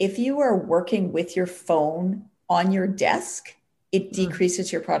if you are working with your phone on your desk, it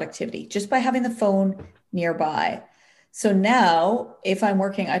decreases your productivity just by having the phone nearby. So now if I'm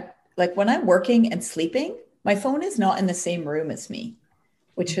working, like when I'm working and sleeping, my phone is not in the same room as me,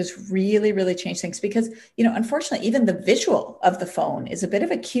 which has really, really changed things because, unfortunately, even the visual of the phone is a bit of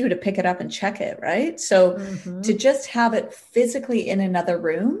a cue to pick it up and check it, right? So to just have it physically in another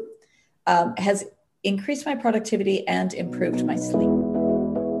room has increased my productivity and improved my sleep.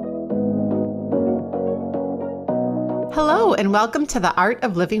 Hello, and welcome to the Art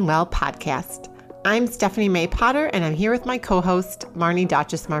of Living Well podcast. I'm Stephanie May Potter, and I'm here with my co-host, Marnie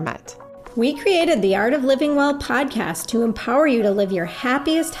Dotches-Marmette. We created the Art of Living Well podcast to empower you to live your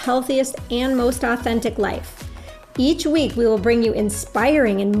happiest, healthiest, and most authentic life. Each week, we will bring you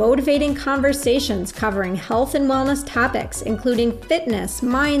inspiring and motivating conversations covering health and wellness topics, including fitness,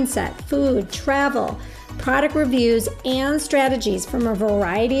 mindset, food, travel, product reviews, and strategies from a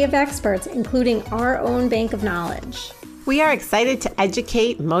variety of experts, including our own bank of knowledge. We are excited to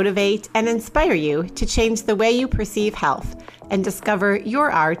educate, motivate, and inspire you to change the way you perceive health and discover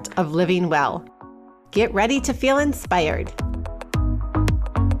your art of living well. Get ready to feel inspired.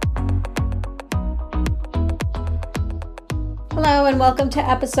 Hello, and welcome to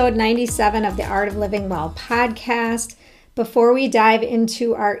episode 97 of the Art of Living Well podcast. Before we dive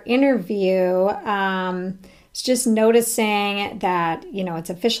into our interview, it's just noticing that, it's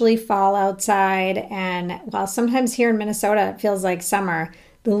officially fall outside. And while sometimes here in Minnesota, it feels like summer,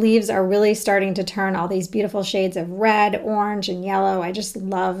 the leaves are really starting to turn all these beautiful shades of red, orange, and yellow. I just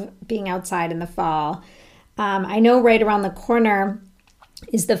love being outside in the fall. I know right around the corner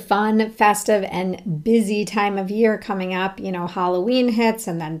is the fun, festive, and busy time of year coming up. Halloween hits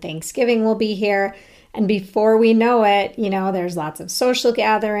and then Thanksgiving will be here. And before we know it, there's lots of social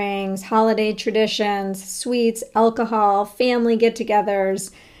gatherings, holiday traditions, sweets, alcohol, family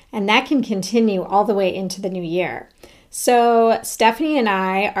get-togethers, and that can continue all the way into the new year. So Stephanie and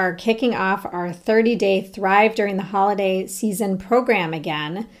I are kicking off our 30-day Thrive During the Holiday Season program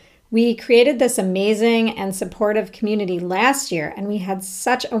again. We created this amazing and supportive community last year, and we had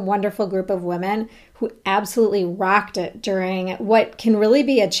such a wonderful group of women who absolutely rocked it during what can really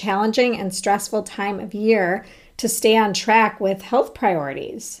be a challenging and stressful time of year to stay on track with health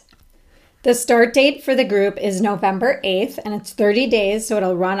priorities. The start date for the group is November 8th, and it's 30 days, so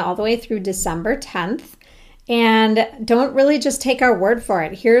it'll run all the way through December 10th. And don't really just take our word for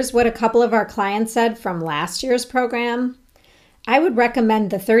it. Here's what a couple of our clients said from last year's program. I would recommend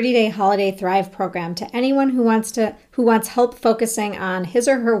the 30-day Holiday Thrive program to anyone who wants help focusing on his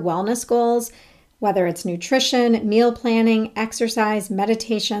or her wellness goals, whether it's nutrition, meal planning, exercise,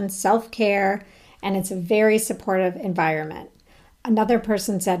 meditation, self-care, and it's a very supportive environment. Another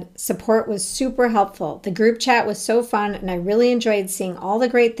person said, support was super helpful. The group chat was so fun, and I really enjoyed seeing all the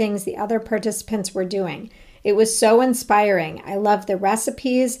great things the other participants were doing. It was so inspiring. I loved the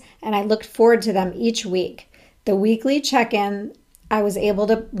recipes, and I looked forward to them each week. The weekly check-in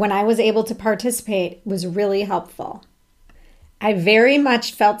when I was able to participate was really helpful. I very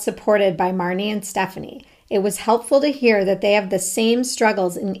much felt supported by Marnie and Stephanie. It was helpful to hear that they have the same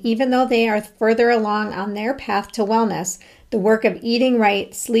struggles, and even though they are further along on their path to wellness, the work of eating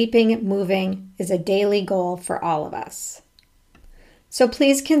right, sleeping, moving is a daily goal for all of us. So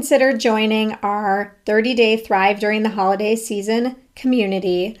please consider joining our 30-day Thrive During the Holiday Season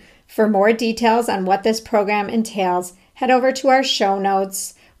community. For more details on what this program entails, head over to our show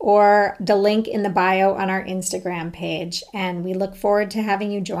notes or the link in the bio on our Instagram page, and we look forward to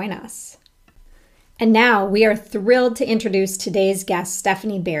having you join us. And now we are thrilled to introduce today's guest,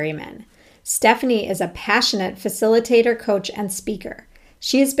 Stephanie Berryman. Stephanie is a passionate facilitator, coach, and speaker.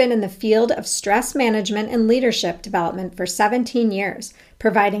 She has been in the field of stress management and leadership development for 17 years,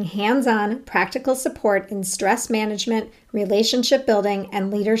 providing hands-on, practical support in stress management, relationship building,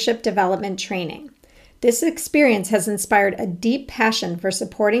 and leadership development training. This experience has inspired a deep passion for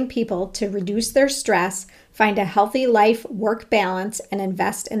supporting people to reduce their stress, find a healthy life-work balance, and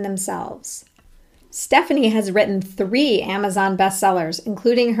invest in themselves. Stephanie has written 3 Amazon bestsellers,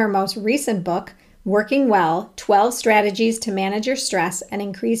 including her most recent book, Working Well, 12 Strategies to Manage Your Stress and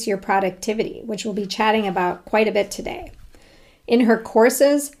Increase Your Productivity, which we'll be chatting about quite a bit today. In her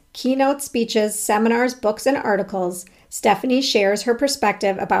courses, keynote speeches, seminars, books, and articles, Stephanie shares her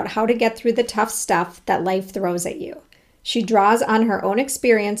perspective about how to get through the tough stuff that life throws at you. She draws on her own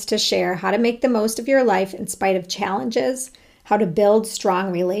experience to share how to make the most of your life in spite of challenges, how to build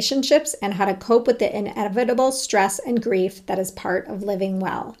strong relationships, and how to cope with the inevitable stress and grief that is part of living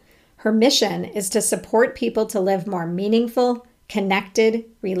well. Her mission is to support people to live more meaningful, connected,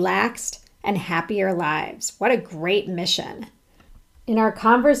 relaxed, and happier lives. What a great mission. In our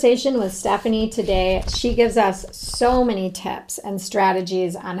conversation with Stephanie today, she gives us so many tips and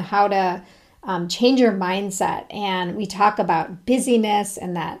strategies on how to change your mindset. And we talk about busyness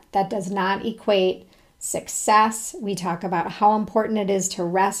and that does not equate success. We talk about how important it is to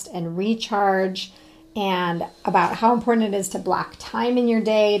rest and recharge, and about how important it is to block time in your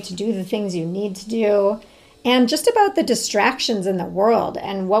day to do the things you need to do, and just about the distractions in the world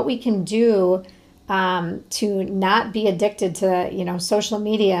and what we can do to not be addicted to, social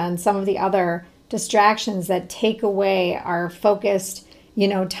media and some of the other distractions that take away our focused,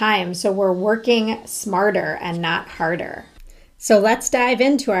 time. So we're working smarter and not harder. So let's dive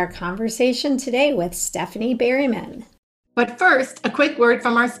into our conversation today with Stephanie Berryman. But first, a quick word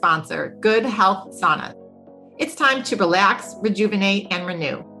from our sponsor, Good Health Sauna. It's time to relax, rejuvenate, and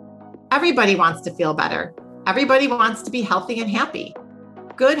renew. Everybody wants to feel better. Everybody wants to be healthy and happy.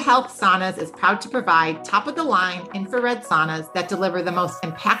 Good Health Saunas is proud to provide top-of-the-line infrared saunas that deliver the most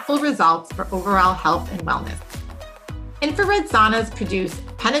impactful results for overall health and wellness. Infrared saunas produce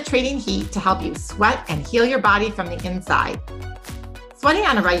penetrating heat to help you sweat and heal your body from the inside. Sweating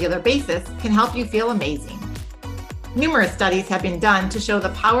on a regular basis can help you feel amazing. Numerous studies have been done to show the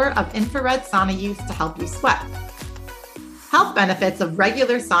power of infrared sauna use to help you sweat. Health benefits of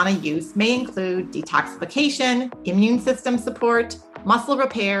regular sauna use may include detoxification, immune system support, muscle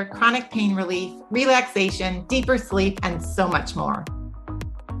repair, chronic pain relief, relaxation, deeper sleep, and so much more.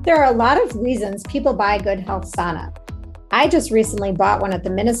 There are a lot of reasons people buy Good Health Sauna. I just recently bought one at the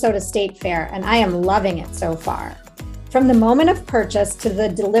Minnesota State Fair, and I am loving it so far. From the moment of purchase to the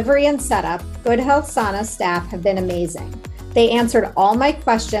delivery and setup, Good Health Sauna staff have been amazing. They answered all my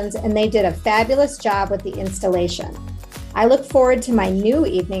questions, and they did a fabulous job with the installation. I look forward to my new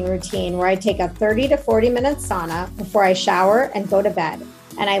evening routine where I take a 30 to 40 minute sauna before I shower and go to bed.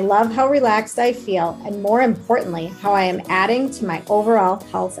 And I love how relaxed I feel, and more importantly, how I am adding to my overall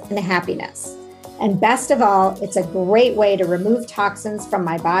health and happiness. And best of all, it's a great way to remove toxins from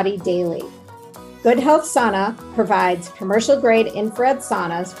my body daily. Good Health Sauna provides commercial-grade infrared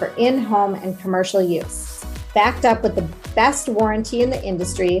saunas for in-home and commercial use, backed up with the best warranty in the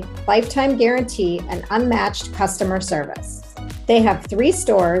industry, lifetime guarantee, and unmatched customer service. They have 3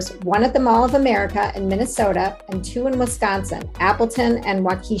 stores, one at the Mall of America in Minnesota and 2 in Wisconsin, Appleton and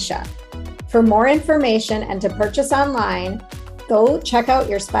Waukesha. For more information and to purchase online, go check out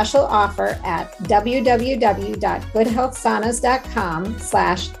your special offer at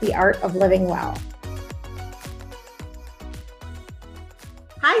www.goodhealthsaunas.com/theartoflivingwell.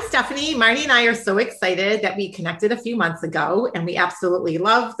 Hi, Stephanie. Marty and I are so excited that we connected a few months ago, and we absolutely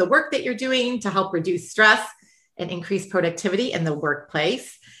love the work that you're doing to help reduce stress and increase productivity in the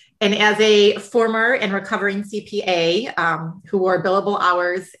workplace. And as a former and recovering CPA who wore billable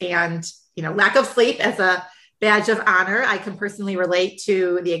hours and lack of sleep as a badge of honor, I can personally relate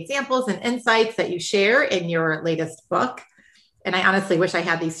to the examples and insights that you share in your latest book. And I honestly wish I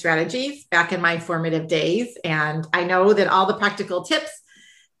had these strategies back in my formative days. And I know that all the practical tips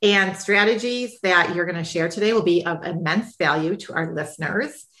and strategies that you're going to share today will be of immense value to our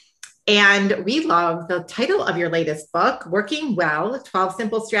listeners. And we love the title of your latest book, Working Well, 12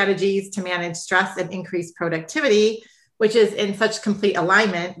 Simple Strategies to Manage Stress and Increase Productivity, which is in such complete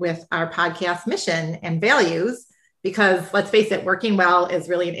alignment with our podcast mission and values, because let's face it, working well is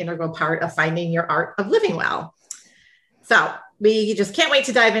really an integral part of finding your art of living well. So we just can't wait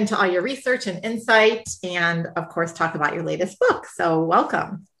to dive into all your research and insight and, of course, talk about your latest book. So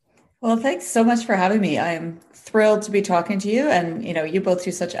welcome. Well, thanks so much for having me. I am thrilled to be talking to you. And, you both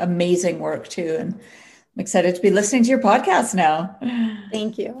do such amazing work too. And I'm excited to be listening to your podcast now.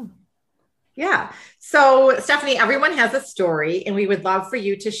 Thank you. Yeah. So Stephanie, everyone has a story, and we would love for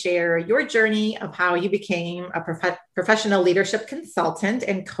you to share your journey of how you became a professional leadership consultant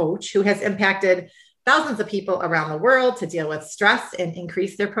and coach who has impacted thousands of people around the world to deal with stress and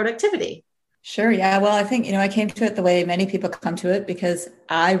increase their productivity. Sure. Yeah. Well, I think, I came to it the way many people come to it because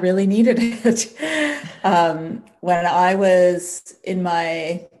I really needed it. When I was in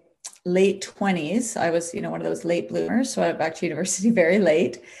my late 20s, I was, one of those late bloomers. So I went back to university very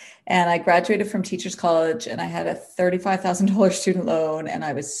late, and I graduated from Teachers College, and I had a $35,000 student loan, and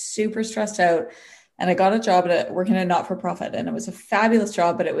I was super stressed out. And I got a job working at a not-for-profit, and it was a fabulous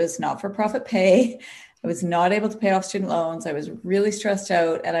job, but it was not-for-profit pay. I was not able to pay off student loans. I was really stressed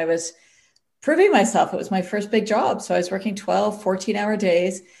out, and I was proving myself. It was my first big job. So I was working 12, 14-hour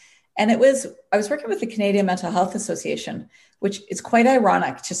days. And I was working with the Canadian Mental Health Association, which is quite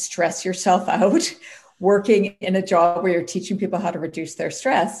ironic to stress yourself out working in a job where you're teaching people how to reduce their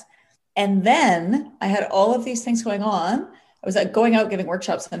stress. And then I had all of these things going on. I was going out giving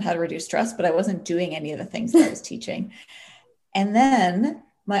workshops on how to reduce stress, but I wasn't doing any of the things that I was teaching. And then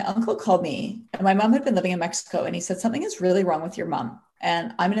my uncle called me, and my mom had been living in Mexico, and he said, something is really wrong with your mom,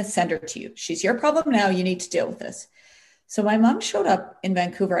 and I'm going to send her to you. She's your problem now. You need to deal with this. So my mom showed up in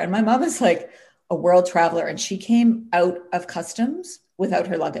Vancouver, and my mom is like a world traveler, and she came out of customs without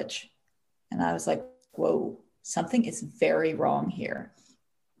her luggage. And I was like, whoa, something is very wrong here.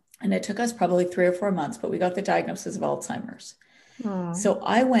 And it took us probably 3 or 4 months, but we got the diagnosis of Alzheimer's. Aww. So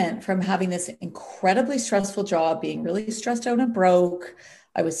I went from having this incredibly stressful job, being really stressed out and broke.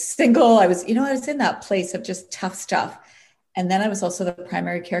 I was single. I was in that place of just tough stuff. And then I was also the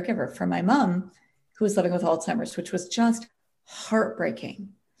primary caregiver for my mom, who was living with Alzheimer's, which was just heartbreaking.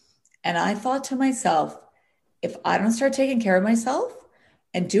 And I thought to myself, if I don't start taking care of myself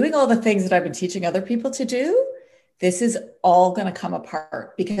and doing all the things that I've been teaching other people to do, this is all going to come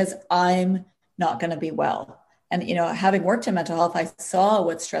apart because I'm not going to be well. And, having worked in mental health, I saw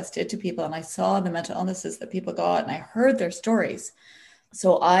what stress did to people, and I saw the mental illnesses that people got, and I heard their stories.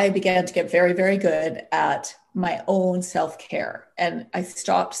 So I began to get very, very good at my own self-care. And I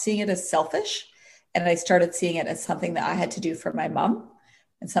stopped seeing it as selfish, and I started seeing it as something that I had to do for my mom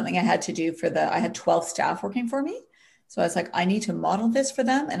and something I had to do I had 12 staff working for me. So I was like, I need to model this for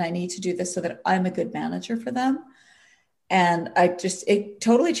them, and I need to do this so that I'm a good manager for them. And it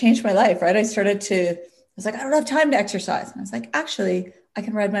totally changed my life, right? I was like, I don't have time to exercise. And I was like, actually, I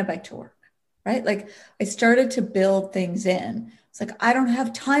can ride my bike to work, right? Like I started to build things in. It's like, I don't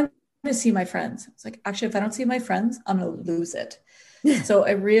have time to see my friends. It's like, actually, if I don't see my friends, I'm going to lose it. So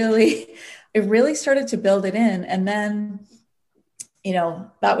I really started to build it in. And then,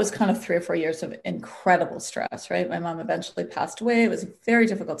 that was kind of 3 or 4 years of incredible stress, right? My mom eventually passed away. It was a very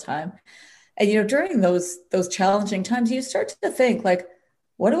difficult time. And, during those challenging times, you start to think like,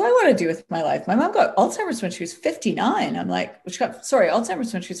 what do I want to do with my life? My mom got Alzheimer's when she was 59.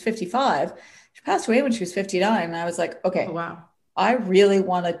 Alzheimer's when she was 55. She passed away when she was 59. And I was like, okay, oh, wow. I really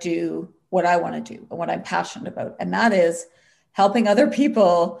want to do what I want to do and what I'm passionate about. And that is helping other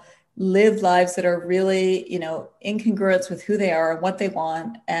people live lives that are really, in congruence with who they are and what they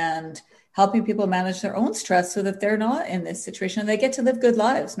want, and helping people manage their own stress so that they're not in this situation and they get to live good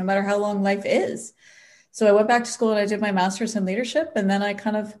lives, no matter how long life is. So I went back to school and I did my master's in leadership. And then I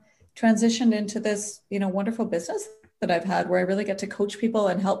kind of transitioned into this, wonderful business that I've had where I really get to coach people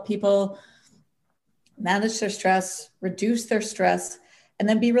and help people manage their stress, reduce their stress, and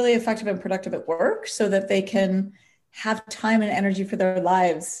then be really effective and productive at work so that they can have time and energy for their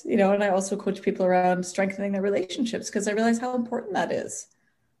lives, and I also coach people around strengthening their relationships because I realize how important that is.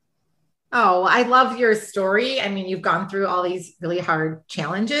 Oh, I love your story. I mean, you've gone through all these really hard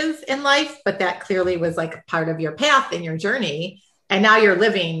challenges in life, but that clearly was like part of your path and your journey. And now you're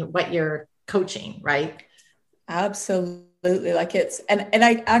living what you're coaching, right? Absolutely. Like and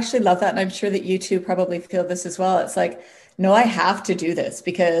I actually love that. And I'm sure that you two probably feel this as well. It's like, no, I have to do this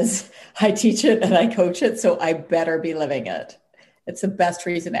because I teach it and I coach it. So I better be living it. It's the best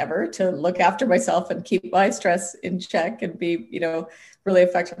reason ever to look after myself and keep my stress in check and be, really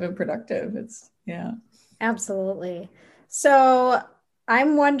effective and productive. Absolutely. So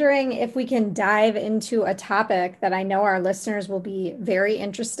I'm wondering if we can dive into a topic that I know our listeners will be very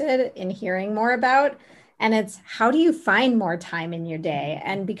interested in hearing more about. And it's, how do you find more time in your day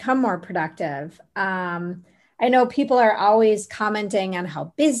and become more productive? I know people are always commenting on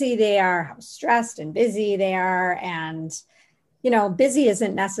how busy they are, how stressed and busy they are. And, busy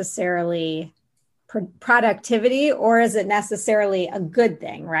isn't necessarily productivity, or is it necessarily a good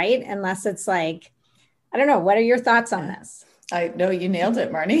thing, right? Unless it's like, I don't know. What are your thoughts on this? I know you nailed it,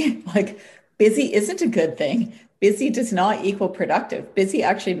 Marnie. Like, busy isn't a good thing. Busy does not equal productive. Busy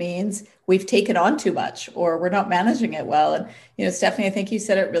actually means we've taken on too much or we're not managing it well. And, Stephanie, I think you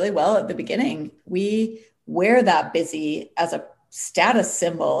said it really well at the beginning. We wear that busy as a status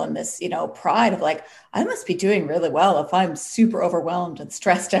symbol and this, pride of like, I must be doing really well if I'm super overwhelmed and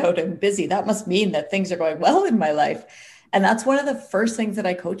stressed out and busy. That must mean that things are going well in my life. And that's one of the first things that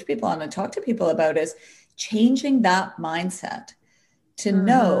I coach people on and talk to people about is changing that mindset to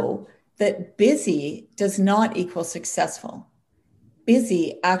know that busy does not equal successful.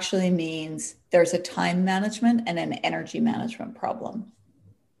 Busy actually means there's a time management and an energy management problem.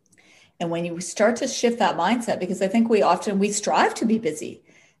 And when you start to shift that mindset, because I think we strive to be busy,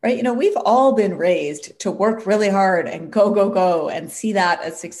 right? We've all been raised to work really hard and go, and see that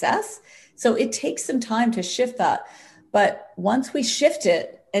as success. So it takes some time to shift that. But once we shift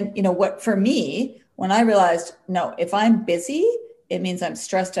it, and for me, when I realized, no, if I'm busy, it means I'm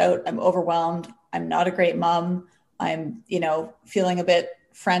stressed out, I'm overwhelmed, I'm not a great mom, I'm, feeling a bit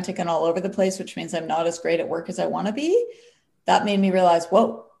frantic and all over the place, which means I'm not as great at work as I want to be. That made me realize,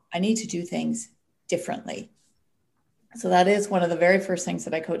 whoa, I need to do things differently. So that is one of the very first things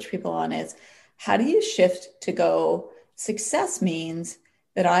that I coach people on is how do you shift to go success means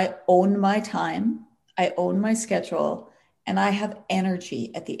that I own my time, I own my schedule, and I have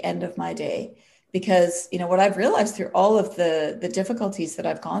energy at the end of my day. Because, what I've realized through all of the difficulties that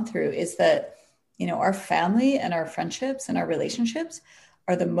I've gone through is that, our family and our friendships and our relationships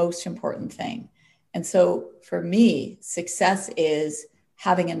are the most important thing. And so for me, success is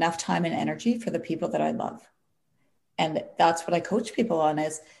having enough time and energy for the people that I love. And that's what I coach people on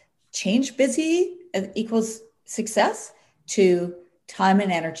is change busy equals success to time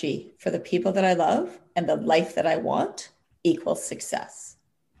and energy for the people that I love and the life that I want equals success.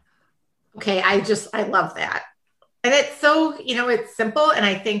 Okay. I love that. And it's so, it's simple. And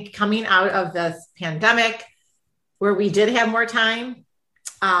I think coming out of this pandemic where we did have more time,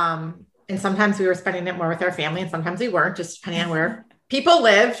 and sometimes we were spending it more with our family and sometimes we weren't, just depending on where people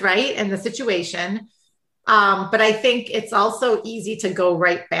lived, right? And the situation. But I think it's also easy to go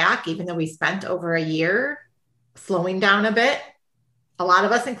right back, even though we spent over a year slowing down a bit. A lot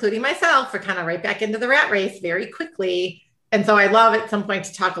of us, including myself, are kind of right back into the rat race very quickly. And so I love at some point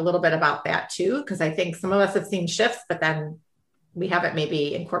to talk a little bit about that too, because I think some of us have seen shifts, but then we haven't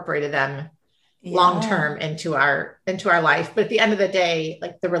maybe incorporated them long-term into our life. But at the end of the day,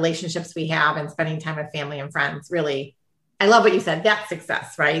 like the relationships we have and spending time with family and friends, really, I love what you said. That's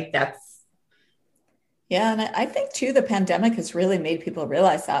success, right? Yeah. And I think too, the pandemic has really made people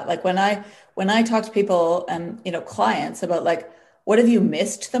realize that. Like when I talk to people and, clients about like, what have you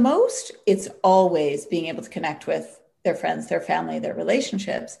missed the most? It's always being able to connect with their friends, their family, their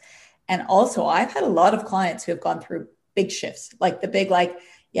relationships. And also I've had a lot of clients who have gone through big shifts, like the big, like,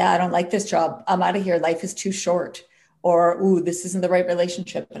 yeah, I don't like this job. I'm out of here. Life is too short. Or, ooh, this isn't the right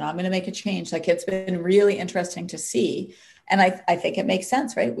relationship and I'm going to make a change. Like it's been really interesting to see. And I think it makes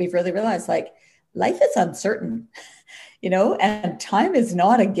sense, right? We've really realized like life is uncertain, and time is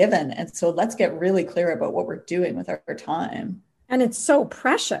not a given. And so let's get really clear about what we're doing with our time. And it's so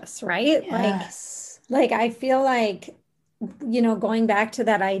precious, right? Yes. Like I feel like, going back to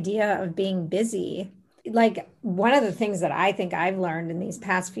that idea of being busy, like one of the things that I think I've learned in these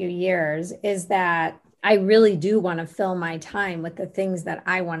past few years is that I really do want to fill my time with the things that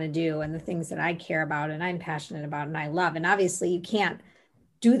I want to do and the things that I care about and I'm passionate about and I love. And obviously you can't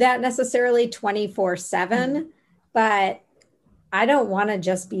do that necessarily 24/7, but I don't want to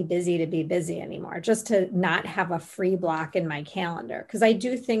just be busy to be busy anymore, just to not have a free block in my calendar. Because I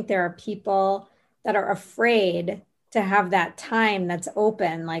do think there are people that are afraid to have that time that's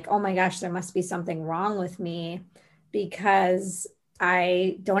open, like, oh my gosh, there must be something wrong with me because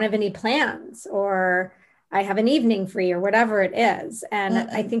I don't have any plans or I have an evening free or whatever it is. And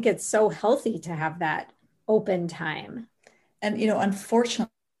I think it's so healthy to have that open time. And, unfortunately,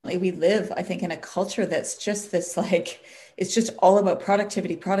 we live, I think, in a culture that's just this like, it's just all about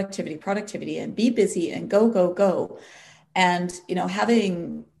productivity, and be busy and go, go, go. And,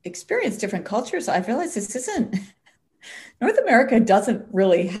 having experienced different cultures, I've realized this isn't, North America doesn't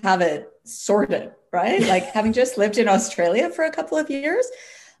really have it sorted, right? Like having just lived in Australia for a couple of years,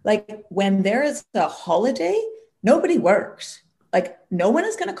 like when there is a holiday, nobody works. Like no one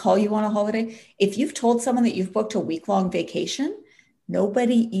is going to call you on a holiday. If you've told someone that you've booked a week-long vacation,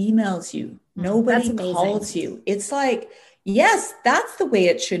 nobody emails you. Nobody calls you. It's like, yes, that's the way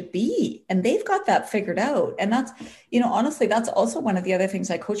it should be. And they've got that figured out. And that's, honestly, that's also one of the other things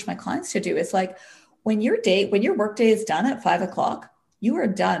I coach my clients to do. Is like when your work day is done at 5:00, you are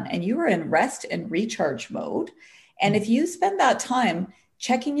done and you are in rest and recharge mode. And if you spend that time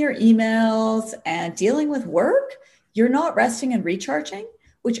checking your emails and dealing with work, you're not resting and recharging,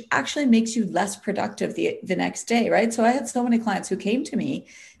 which actually makes you less productive the next day, right? So I had so many clients who came to me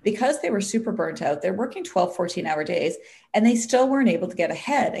because they were super burnt out. They're working 12, 14-hour days, and they still weren't able to get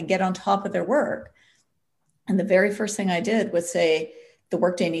ahead and get on top of their work. And the very first thing I did was say, the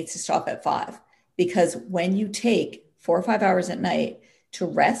workday needs to stop at 5, because when you take 4 or 5 hours at night to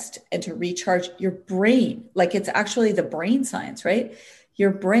rest and to recharge your brain, like it's actually the brain science, right?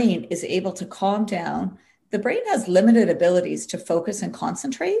 Your brain is able to calm down. The brain has limited abilities to focus and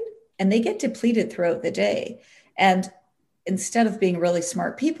concentrate, and they get depleted throughout the day. And instead of being really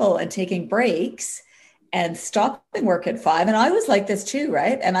smart people and taking breaks and stopping work at 5, and I was like this too,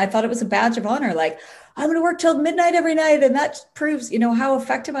 right? And I thought it was a badge of honor, like I'm going to work till midnight every night. And that proves, how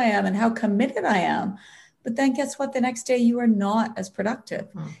effective I am and how committed I am. But then guess what? The next day you are not as productive.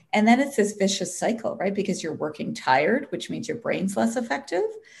 And then it's this vicious cycle, right? Because you're working tired, which means your brain's less effective.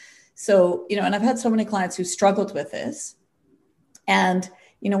 So, and I've had so many clients who struggled with this. And,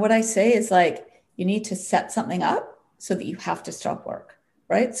 what I say is like, you need to set something up so that you have to stop work,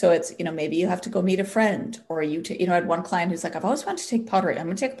 right? So it's, maybe you have to go meet a friend, or I had one client who's like, I've always wanted to take pottery. I'm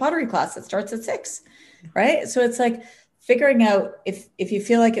going to take a pottery class that starts at 6, right? So it's like figuring out if you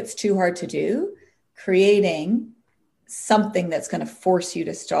feel like it's too hard to do, creating something that's going to force you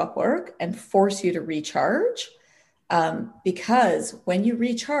to stop work and force you to recharge. Because when you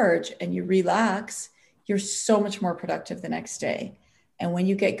recharge and you relax, you're so much more productive the next day. And when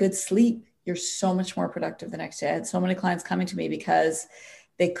you get good sleep, you're so much more productive the next day. I had so many clients coming to me because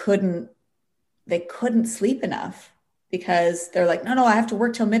they couldn't sleep enough, because they're like, no, I have to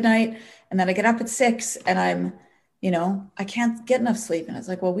work till midnight. And then I get up at 6 and I can't get enough sleep. And it's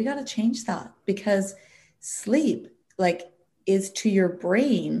like, well, we got to change that, because sleep is to your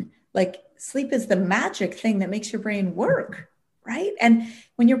brain, sleep is the magic thing that makes your brain work, right? And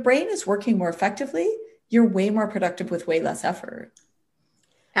when your brain is working more effectively, you're way more productive with way less effort.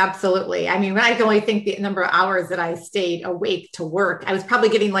 Absolutely. I mean, I can only think the number of hours that I stayed awake to work. I was probably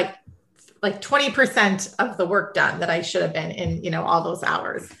getting like 20% of the work done that I should have been in, all those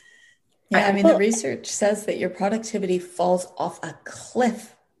hours. Yeah. I mean, the research says that your productivity falls off a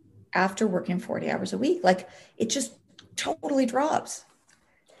cliff after working 40 hours a week. It just totally drops.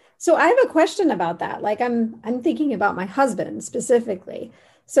 So I have a question about that. I'm thinking about my husband specifically.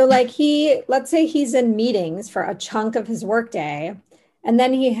 So let's say he's in meetings for a chunk of his workday, and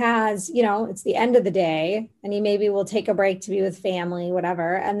then he has, it's the end of the day, and he maybe will take a break to be with family,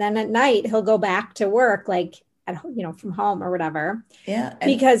 whatever. And then at night he'll go back to work, from home or whatever. Yeah.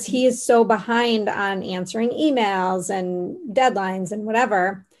 Because he is so behind on answering emails and deadlines and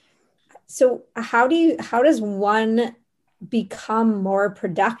whatever. So how does one become more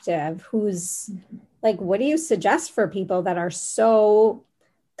productive? What do you suggest for people that are so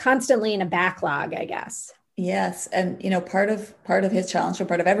constantly in a backlog, I guess? Yes. And, part of his challenge, or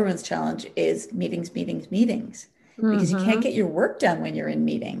part of everyone's challenge, is meetings, because you can't get your work done when you're in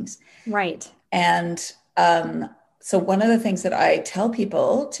meetings. Right. And so one of the things that I tell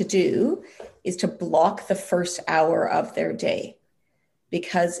people to do is to block the first hour of their day.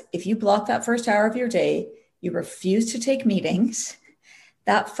 Because if you block that first hour of your day, you refuse to take meetings,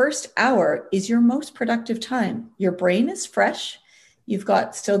 that first hour is your most productive time. Your brain is fresh. You've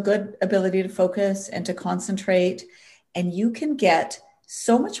got still good ability to focus and to concentrate, and you can get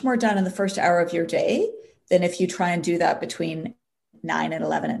so much more done in the first hour of your day than if you try and do that between 9 and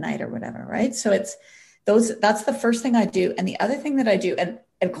 11 at night or whatever, right? So that's the first thing I do. And the other thing that I do,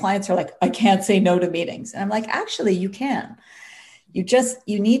 and clients are like, I can't say no to meetings. And I'm like, actually, you can.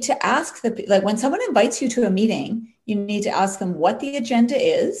 You need to ask when someone invites you to a meeting, you need to ask them what the agenda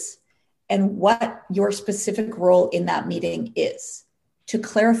is and what your specific role in that meeting is, to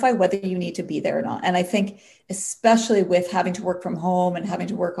clarify whether you need to be there or not. And I think, especially with having to work from home and having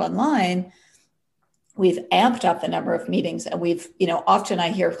to work online, we've amped up the number of meetings. And often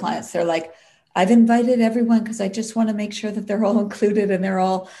I hear clients, they're like, I've invited everyone because I just want to make sure that they're all included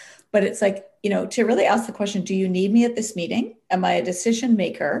but it's like, to really ask the question, do you need me at this meeting? Am I a decision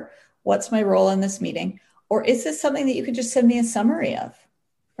maker? What's my role in this meeting? Or is this something that you can just send me a summary of,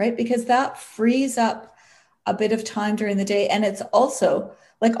 right? Because that frees up a bit of time during the day. And it's also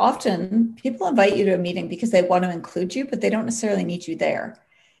often people invite you to a meeting because they want to include you, but they don't necessarily need you there.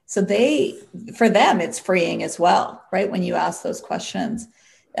 So for them, it's freeing as well, right? When you ask those questions.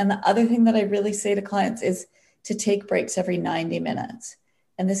 And the other thing that I really say to clients is to take breaks every 90 minutes.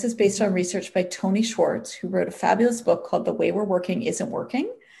 And this is based on research by Tony Schwartz, who wrote a fabulous book called The Way We're Working Isn't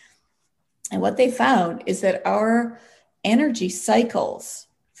Working. And what they found is that our energy cycles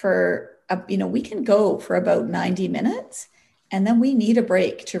we can go for about 90 minutes, and then we need a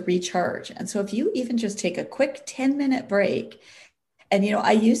break to recharge. And so if you even just take a quick 10-minute break, and,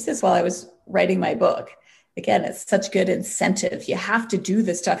 I used this while I was writing my book. Again, it's such good incentive. You have to do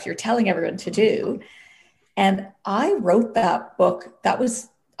the stuff you're telling everyone to do. And I wrote that book.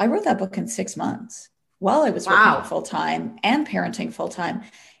 I wrote that book in 6 months while I was working full time and parenting full time.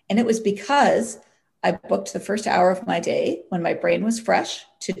 And it was because I booked the first hour of my day when my brain was fresh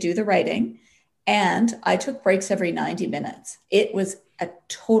to do the writing. And I took breaks every 90 minutes. It was a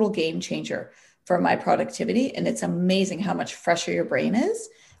total game changer for my productivity. And it's amazing how much fresher your brain is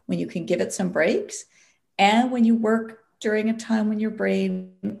when you can give it some breaks. And when you work during a time when your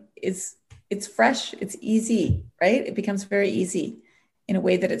brain it's fresh, it's easy, right? It becomes very easy in a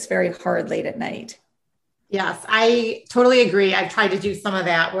way that it's very hard late at night. Yes, I totally agree. I've tried to do some of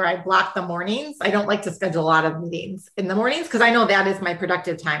that where I block the mornings. I don't like to schedule a lot of meetings in the mornings because I know that is my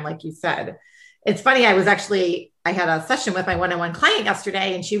productive time, like you said. It's funny, I had a session with my one-on-one client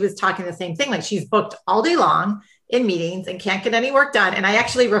yesterday, and she was talking the same thing. She's booked all day long in meetings and can't get any work done. And I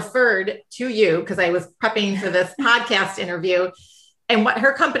actually referred to you because I was prepping for this podcast interview. And what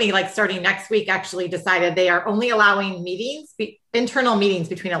her company, like starting next week, actually decided they are only allowing internal meetings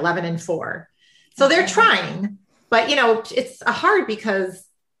between 11 and 4. So they're trying, but it's hard because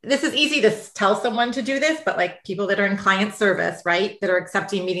this is easy to tell someone to do this, but like people that are in client service, right, that are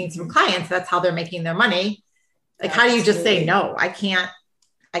accepting meetings from clients, that's how they're making their money. Like, how do you just say, no, I can't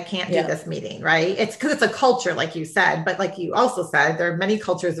do this meeting, right? It's because it's a culture, like you said, but like you also said, there are many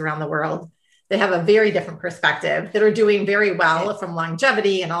cultures around the world that have a very different perspective that are doing very well from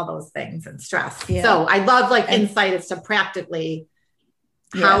longevity and all those things and stress. Yeah. So I love insight as to practically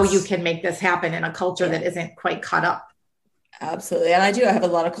how you can make this happen in a culture that isn't quite caught up. Absolutely. And I have a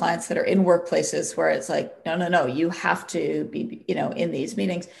lot of clients that are in workplaces where it's like, no, you have to be, in these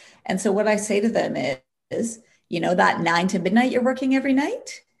meetings. And so what I say to them is, that 9 to midnight you're working every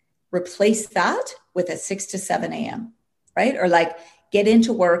night, replace that with a 6 to 7 a.m., right? Or like get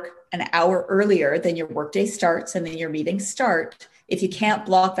into work an hour earlier than your workday starts and then your meetings start. If you can't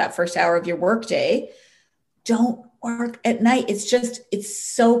block that first hour of your workday, don't work at night. It's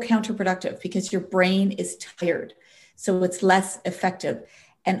so counterproductive because your brain is tired. So it's less effective.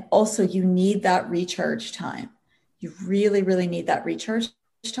 And also you need that recharge time. You really, really need that recharge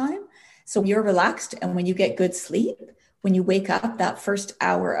time. So you're relaxed. And when you get good sleep, when you wake up that first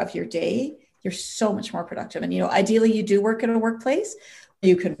hour of your day, you're so much more productive. And, ideally you do work at a workplace.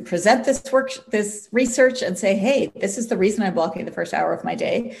 You can present this research and say, hey, this is the reason I'm blocking the first hour of my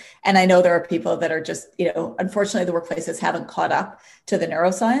day. And I know there are people that are just, unfortunately, the workplaces haven't caught up to the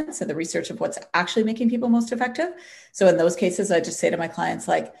neuroscience and the research of what's actually making people most effective. So in those cases, I just say to my clients,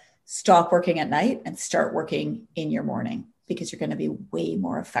 like, stop working at night and start working in your morning because you're going to be way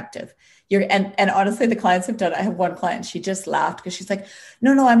more effective. And honestly, the clients have done, I have one client, she just laughed because she's like,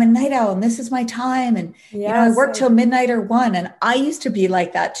 no, I'm a night owl and this is my time. And, I work till midnight or 1. And I used to be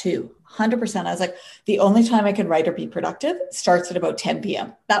like that too, 100%. I was like, the only time I can write or be productive starts at about 10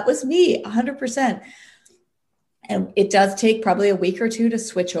 p.m. That was me, 100%. And it does take probably a week or 2 to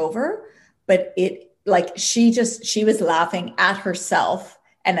switch over, but she was laughing at herself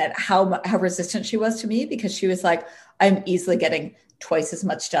and at how resistant she was to me because she was like, I'm easily getting twice as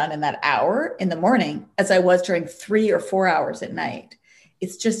much done in that hour in the morning as I was during 3 or 4 hours at night.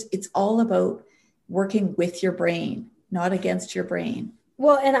 It's all about working with your brain, not against your brain.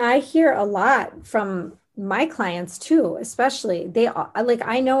 Well, and I hear a lot from my clients too, especially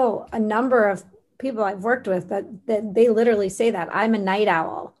I know a number of people I've worked with that they literally say that I'm a night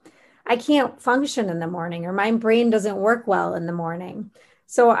owl. I can't function in the morning or my brain doesn't work well in the morning.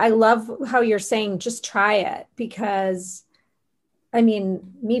 So I love how you're saying, just try it because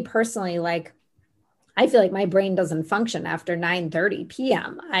me personally, I feel like my brain doesn't function after 9:30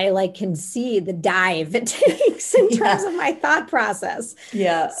 p.m. I can see the dive it takes in terms of my thought process.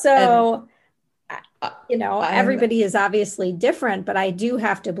 Yeah. So, everybody is obviously different, but I do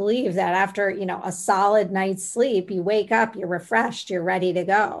have to believe that after, a solid night's sleep, you wake up, you're refreshed, you're ready to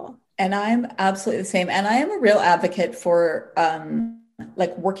go. And I'm absolutely the same. And I am a real advocate for,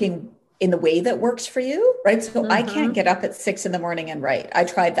 working in the way that works for you, right? So I can't get up at 6 a.m. and write. I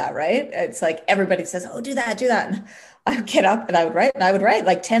tried that, right? It's like everybody says, oh, do that. And I would get up and I would write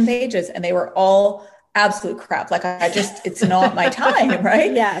like 10 pages and they were all absolute crap. It's not my time,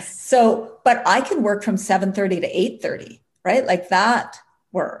 right? Yes. So, but I can work from 7:30 to 8:30, right? Like that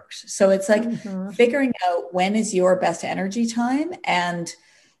works. So it's like figuring out when is your best energy time. And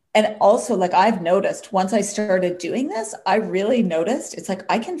also, I've noticed once I started doing this, I really noticed it's like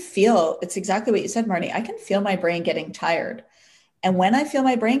I can feel, it's exactly what you said, Marnie. I can feel my brain getting tired. And when I feel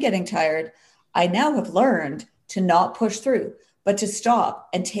my brain getting tired, I now have learned to not push through, but to stop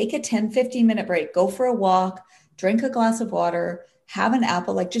and take a 10-15 minute break, go for a walk, drink a glass of water, have an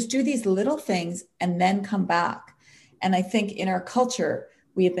apple, just do these little things and then come back. And I think in our culture,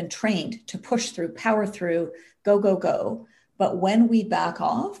 we have been trained to push through, power through, go, go, go. But when we back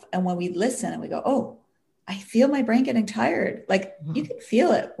off and when we listen and we go, oh, I feel my brain getting tired. You can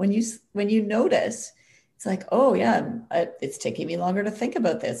feel it when you notice. It's like, oh yeah, it's taking me longer to think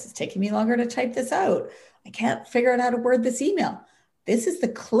about this. It's taking me longer to type this out. I can't figure out how to word this email. This is the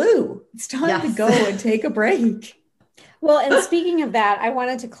clue. It's time to go and take a break. Well, and speaking of that, I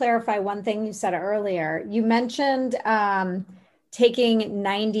wanted to clarify one thing you said earlier. You mentioned taking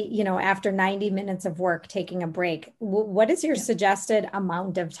 90, after 90 minutes of work, taking a break. What is your suggested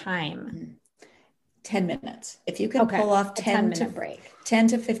amount of time? 10 minutes. If you can pull off 10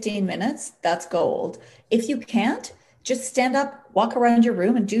 to 15 minutes, that's gold. If you can't, just stand up, walk around your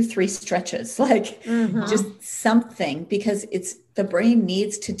room and do 3 stretches, just something, because the brain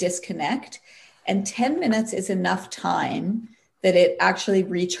needs to disconnect. And 10 minutes is enough time that it actually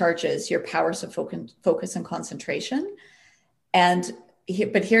recharges your powers of focus and concentration. And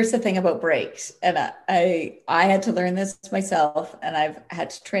but here's the thing about breaks. And I had to learn this myself, and I've had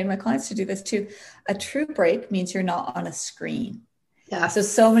to train my clients to do this too. A true break means you're not on a screen. Yeah.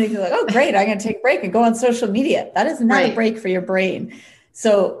 So many people are like, oh, great, I'm going to take a break and go on social media. That is not a break for your brain.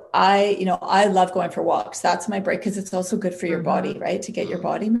 So I love going for walks. That's my break, because it's also good for your body, right? To get your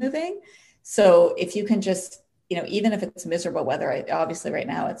body moving. So if you can just, even if it's miserable weather, obviously right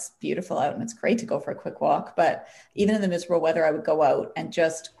now it's beautiful out and it's great to go for a quick walk, but even in the miserable weather, I would go out and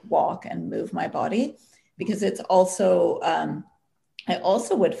just walk and move my body, because it's also, I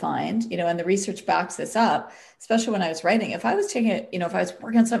also would find, and the research backs this up, especially when I was writing, if I was taking it, if I was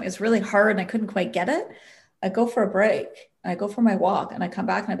working on something, it's really hard and I couldn't quite get it, I'd go for a break and I go for my walk and I come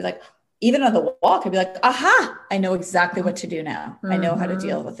back and I'd be like, even on the walk, I'd be like, aha, I know exactly what to do now. I know how to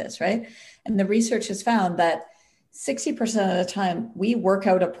deal with this, right? And the research has found that 60% of the time we work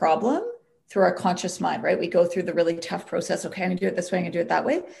out a problem through our conscious mind, right? We go through the really tough process. Okay, I'm gonna do it this way, I'm gonna do it that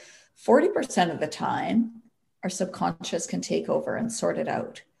way. 40% of the time, our subconscious can take over and sort it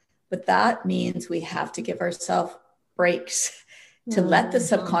out. But that means we have to give ourselves breaks to let the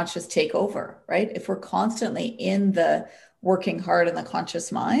subconscious take over, right? If we're constantly in the working hard in the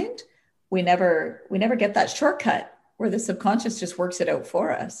conscious mind, we never get that shortcut where the subconscious just works it out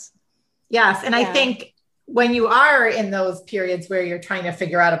for us. Yes. And I think when you are in those periods where you're trying to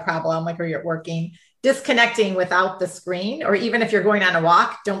figure out a problem, like where you're working, disconnecting without the screen, or even if you're going on a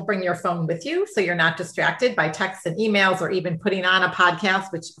walk, don't bring your phone with you, so you're not distracted by texts and emails, or even putting on a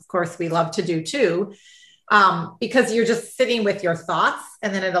podcast, which of course we love to do too, because you're just sitting with your thoughts,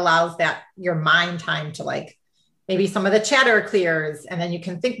 and then it allows that your mind time to, like, maybe some of the chatter clears, and then you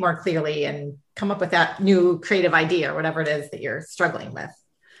can think more clearly and come up with that new creative idea or whatever it is that you're struggling with.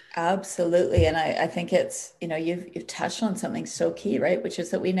 Absolutely. And I think it's, you've touched on something so key, right? Which is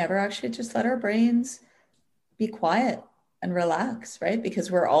that we never actually just let our brains be quiet and relax, right? Because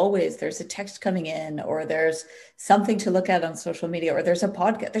there's a text coming in, or there's something to look at on social media, or there's a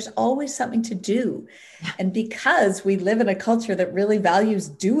podcast, there's always something to do. And because we live in a culture that really values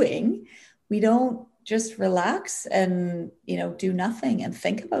doing, we don't just relax and, do nothing and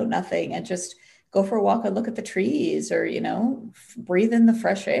think about nothing and just go for a walk and look at the trees, or, breathe in the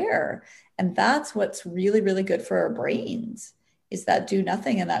fresh air. And that's what's really, really good for our brains, is that do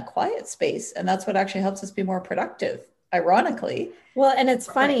nothing in that quiet space. And that's what actually helps us be more productive, ironically. Well, and it's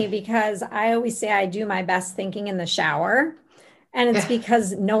funny because I always say I do my best thinking in the shower, and it's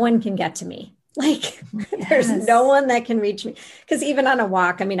because no one can get to me. Like there's no one that can reach me. Because even on a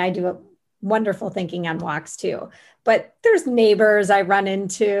walk, I do a wonderful thinking on walks too, but there's neighbors I run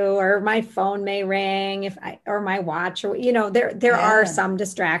into, or my phone may ring or my watch, or, there are some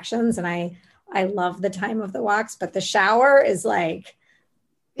distractions, and I love the time of the walks, but the shower is like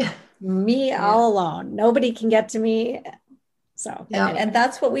me all alone. Nobody can get to me. So, and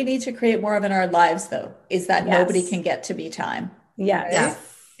that's what we need to create more of in our lives, though, is that nobody can get to me time. Yes.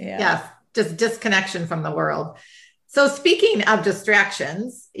 Yes. Just disconnection from the world. So speaking of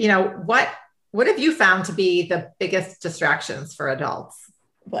distractions, what have you found to be the biggest distractions for adults?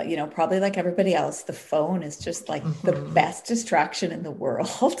 Well, probably like everybody else, the phone is just like the best distraction in the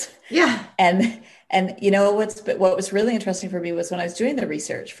world. Yeah. And what was really interesting for me was when I was doing the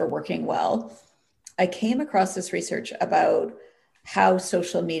research for Working Well, I came across this research about how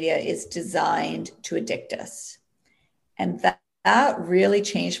social media is designed to addict us. And that really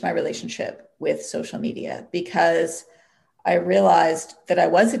changed my relationship with social media, because I realized that I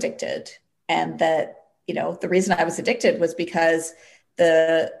was addicted, and that, the reason I was addicted was because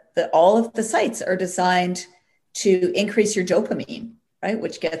all of the sites are designed to increase your dopamine, right?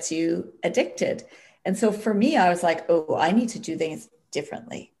 Which gets you addicted. And so for me, I was like, oh, I need to do things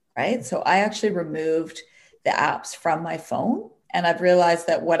differently, right? So I actually removed the apps from my phone. And I've realized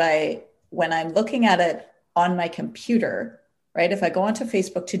that when I'm looking at it on my computer, right? If I go onto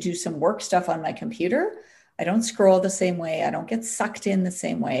Facebook to do some work stuff on my computer, I don't scroll the same way. I don't get sucked in the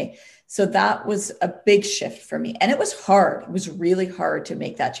same way. So that was a big shift for me. And it was hard. It was really hard to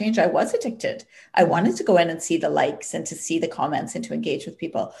make that change. I was addicted. I wanted to go in and see the likes and to see the comments and to engage with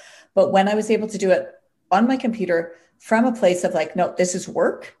people. But when I was able to do it on my computer from a place of like, no, this is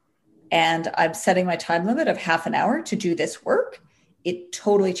work, and I'm setting my time limit of half an hour to do this work, it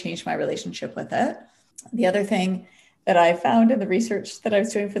totally changed my relationship with it. The other thing that I found in the research that I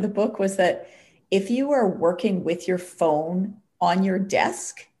was doing for the book was that if you are working with your phone on your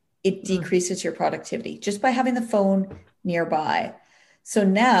desk, it decreases your productivity just by having the phone nearby. So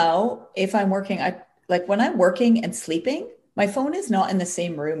now if I'm working, when I'm working and sleeping, my phone is not in the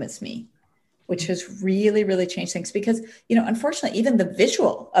same room as me, which has really, really changed things because, unfortunately, even the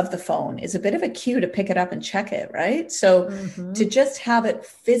visual of the phone is a bit of a cue to pick it up and check it, right? So to just have it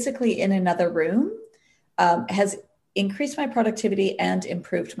physically in another room has increased my productivity and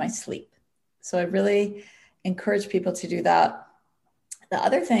improved my sleep. So I really encourage people to do that. The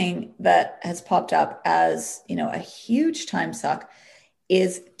other thing that has popped up as, a huge time suck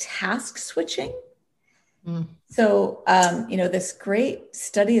is task switching. So, this great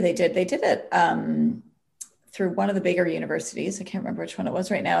study they did it through one of the bigger universities. I can't remember which one it was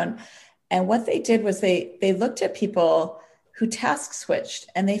right now. And what they did was they looked at people who task switched,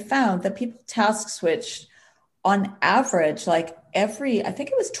 and they found that people task switched on average, like I think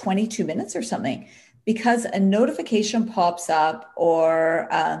it was 22 minutes or something, because a notification pops up or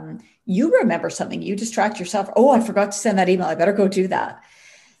you remember something, you distract yourself. Oh, I forgot to send that email. I better go do that.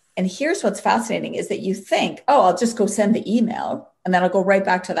 And here's what's fascinating is that you think, oh, I'll just go send the email and then I'll go right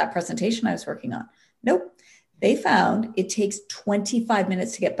back to that presentation I was working on. Nope. They found it takes 25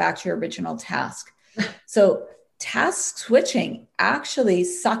 minutes to get back to your original task. So task switching actually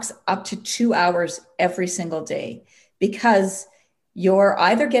sucks up to 2 hours every single day because you're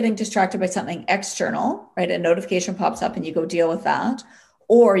either getting distracted by something external, right? A notification pops up and you go deal with that,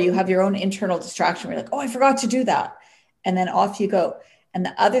 or you have your own internal distraction where you're like, oh, I forgot to do that. And then off you go. And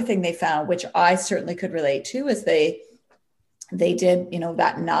the other thing they found, which I certainly could relate to, is they did,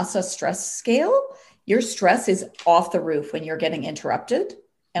 that NASA stress scale. Your stress is off the roof when you're getting interrupted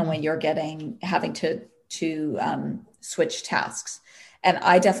and when you're having to switch tasks. And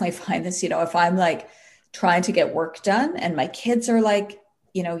I definitely find this, if I'm like trying to get work done and my kids are like,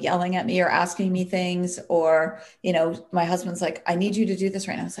 yelling at me or asking me things, or, my husband's like, I need you to do this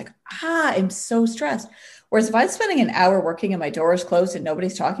right now. It's like, I'm so stressed. Whereas if I'm spending an hour working and my door is closed and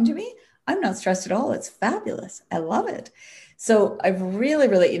nobody's talking to me, I'm not stressed at all. It's fabulous. I love it. So I've really,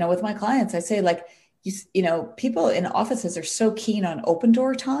 really, with my clients, I say like, people in offices are so keen on open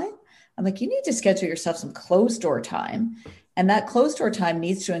door time. I'm like, you need to schedule yourself some closed door time. And that closed door time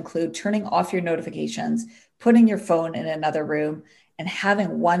needs to include turning off your notifications, putting your phone in another room, and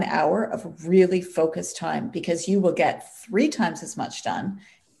having 1 hour of really focused time, because you will get 3 times as much done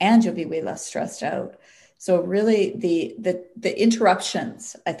and you'll be way less stressed out. So really the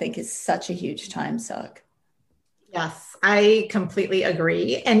interruptions, I think, is such a huge time suck. Yes, I completely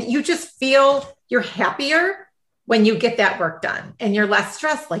agree. And you just feel you're happier when you get that work done and you're less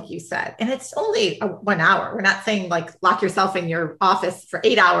stressed, like you said. And it's only 1 hour. We're not saying like lock yourself in your office for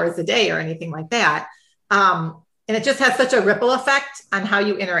 8 hours a day or anything like that. And it just has such a ripple effect on how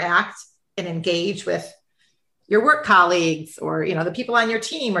you interact and engage with your work colleagues or, the people on your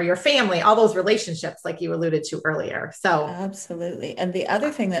team or your family, all those relationships like you alluded to earlier. So absolutely. And the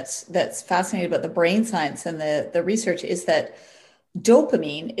other thing that's fascinating about the brain science and the research is that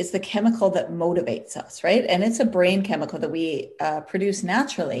dopamine is the chemical that motivates us, right? And it's a brain chemical that we produce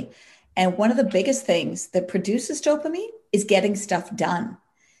naturally. And one of the biggest things that produces dopamine is getting stuff done.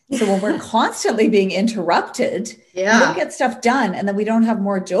 So when we're constantly being interrupted, we don't get stuff done, and then we don't have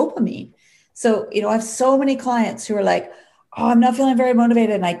more dopamine. So, I have so many clients who are like, oh, I'm not feeling very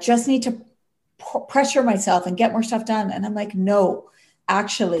motivated and I just need to pressure myself and get more stuff done. And I'm like, no,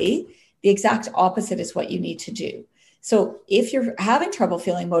 actually, the exact opposite is what you need to do. So if you're having trouble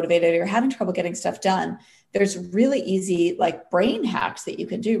feeling motivated or you're having trouble getting stuff done, there's really easy like brain hacks that you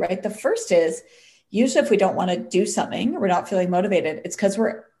can do, right? The first is usually if we don't want to do something, or we're not feeling motivated, it's because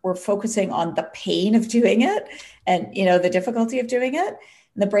we're focusing on the pain of doing it and, the difficulty of doing it.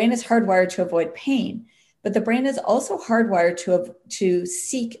 And the brain is hardwired to avoid pain, but the brain is also hardwired to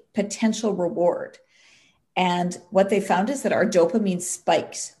seek potential reward. And what they found is that our dopamine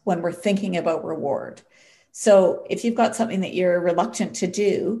spikes when we're thinking about reward. So if you've got something that you're reluctant to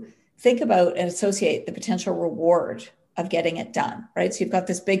do, think about and associate the potential reward of getting it done, right? So you've got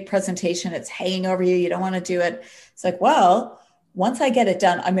this big presentation, it's hanging over you, you don't want to do it. It's like, well, once I get it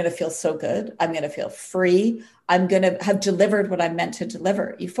done, I'm going to feel so good. I'm going to feel free. I'm going to have delivered what I'm meant to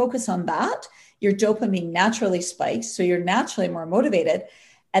deliver. You focus on that, your dopamine naturally spikes. So you're naturally more motivated.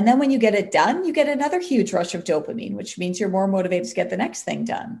 And then when you get it done, you get another huge rush of dopamine, which means you're more motivated to get the next thing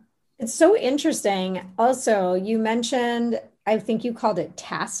done. It's so interesting. Also, you mentioned, I think you called it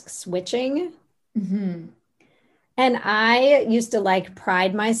task switching. Mm-hmm. And I used to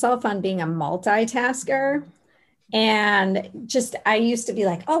pride myself on being a multitasker. And I used to be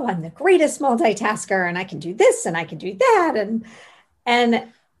like, oh, I'm the greatest multitasker and I can do this and I can do that. And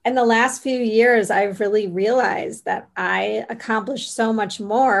in the last few years, I've really realized that I accomplish so much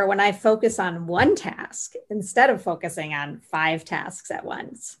more when I focus on one task instead of focusing on 5 tasks at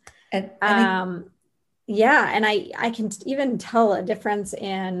once. And I can even tell a difference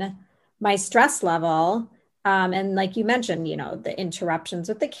in my stress level. And like you mentioned, the interruptions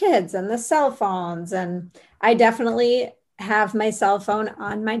with the kids and the cell phones. And I definitely have my cell phone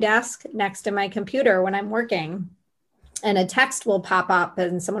on my desk next to my computer when I'm working, and a text will pop up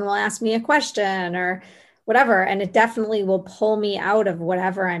and someone will ask me a question or whatever. And it definitely will pull me out of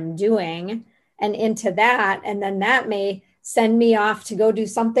whatever I'm doing and into that. And then that may send me off to go do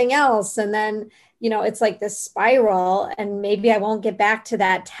something else. And then, it's like this spiral, and maybe I won't get back to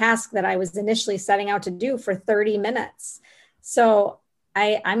that task that I was initially setting out to do for 30 minutes. So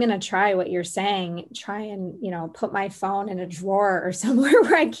I'm going to try what you're saying, try and, put my phone in a drawer or somewhere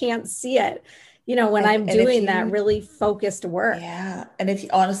where I can't see it, when I'm doing that really focused work. Yeah. And if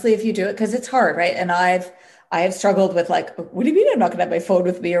you do it, because it's hard, right? And I have struggled with like, what do you mean I'm not going to have my phone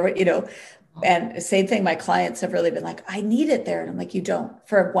with me, or what, and same thing, my clients have really been like, I need it there. And I'm like, you don't.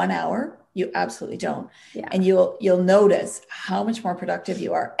 For 1 hour, you absolutely don't. Yeah. And you'll notice how much more productive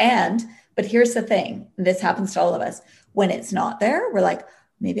you are. But here's the thing, and this happens to all of us. When it's not there, we're like,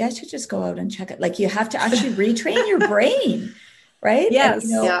 maybe I should just go out and check it. Like, you have to actually retrain your brain, right?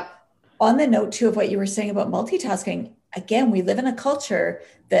 Yes. And, on the note too of what you were saying about multitasking, again, we live in a culture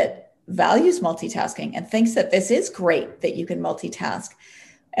that values multitasking and thinks that this is great, that you can multitask.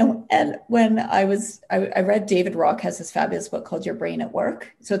 And when I read David Rock has this fabulous book called Your Brain at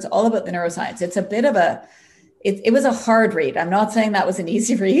Work. So it's all about the neuroscience. It's a bit of it was a hard read. I'm not saying that was an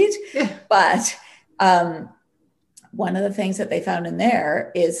easy read, but one of the things that they found in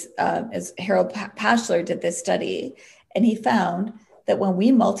there is Harold Pashler did this study, and he found that when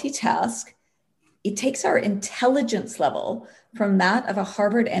we multitask, it takes our intelligence level from that of a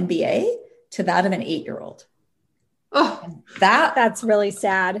Harvard MBA to that of an 8-year-old. Oh, that's really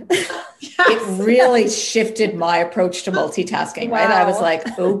sad. It really shifted my approach to multitasking, right? I was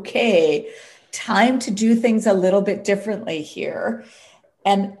like, okay, time to do things a little bit differently here.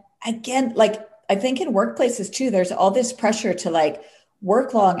 And again, like, I think in workplaces too, there's all this pressure to like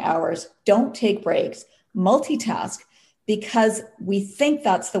work long hours, don't take breaks, multitask, because we think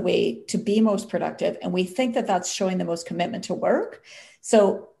that's the way to be most productive. And we think that that's showing the most commitment to work.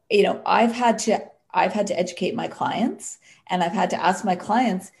 So, I've had to educate my clients, and I've had to ask my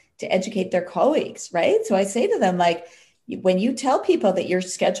clients to educate their colleagues, right? So I say to them, like, when you tell people that you're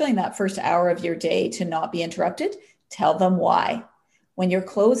scheduling that first hour of your day to not be interrupted, tell them why. When you're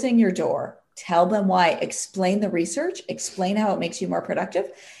closing your door, tell them why. Explain the research, explain how it makes you more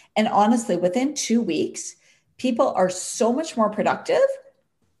productive. And honestly, within 2 weeks, people are so much more productive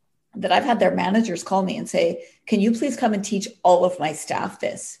that I've had their managers call me and say, can you please come and teach all of my staff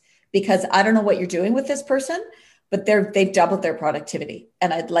this? Because I don't know what you're doing with this person, but they've doubled their productivity.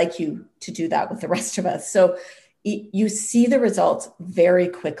 And I'd like you to do that with the rest of us. So you see the results very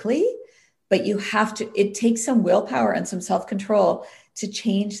quickly, but it takes some willpower and some self-control to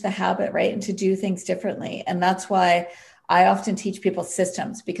change the habit, right? And to do things differently. And that's why I often teach people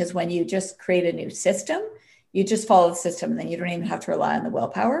systems, because when you just create a new system, you just follow the system, and then you don't even have to rely on the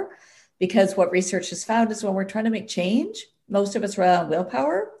willpower. Because what research has found is when we're trying to make change, most of us rely on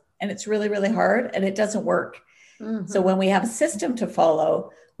willpower, and it's really, really hard, and it doesn't work. Mm-hmm. So when we have a system to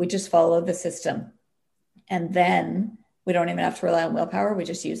follow, we just follow the system. And then we don't even have to rely on willpower. We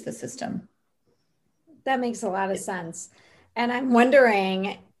just use the system. That makes a lot of sense. And I'm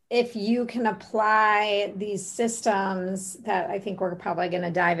wondering if you can apply these systems that I think we're probably going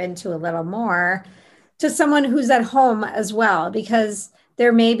to dive into a little more to someone who's at home as well, because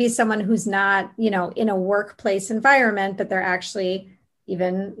there may be someone who's not, in a workplace environment, but they're actually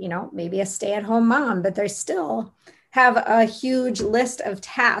even, maybe a stay-at-home mom, but they still have a huge list of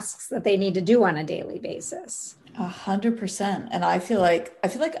tasks that they need to do on a daily basis. 100%. And I feel like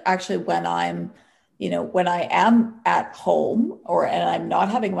actually when when I am at home and I'm not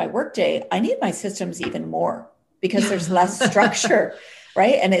having my work day, I need my systems even more because there's less structure,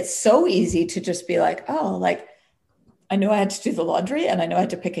 right? And it's so easy to just be like, oh, like, I know I had to do the laundry and I know I had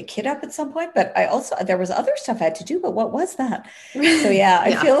to pick a kid up at some point, but there was other stuff I had to do, but what was that? So yeah,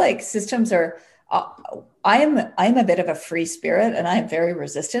 I feel like systems are, I'm a bit of a free spirit and I'm very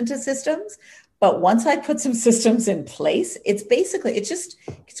resistant to systems, but once I put some systems in place, it's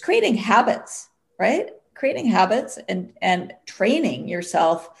creating habits, right? Creating habits and training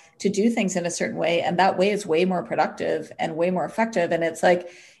yourself to do things in a certain way. And that way is way more productive and way more effective. And it's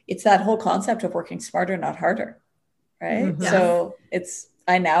that whole concept of working smarter, not harder. Right. Mm-hmm. So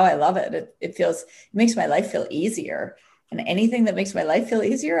I love it. It makes my life feel easier, and anything that makes my life feel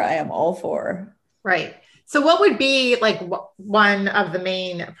easier, I am all for. Right. So what would be like one of the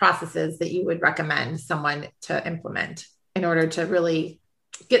main processes that you would recommend someone to implement in order to really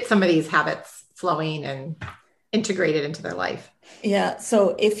get some of these habits flowing and integrated into their life? Yeah.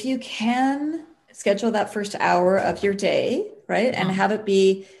 So if you can schedule that first hour of your day, right, and have it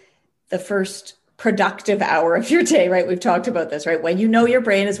be the first productive hour of your day, right? We've talked about this, right? When you know your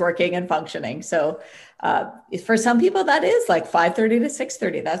brain is working and functioning. So for some people, that is like 5:30 to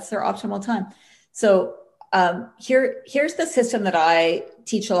 6:30. That's their optimal time. So here's the system that I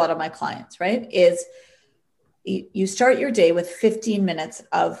teach a lot of my clients, right? Is you start your day with 15 minutes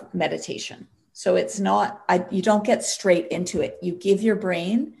of meditation. So it's not, you don't get straight into it. You give your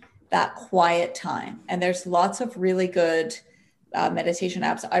brain that quiet time. And there's lots of really good meditation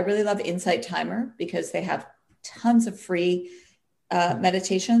apps. I really love Insight Timer because they have tons of free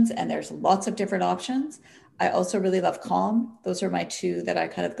meditations and there's lots of different options. I also really love Calm. Those are my two that I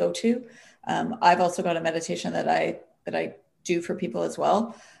kind of go to. I've also got a meditation that I do for people as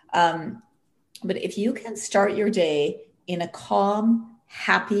well. But if you can start your day in a calm,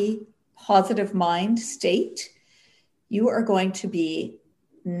 happy, positive mind state, you are going to be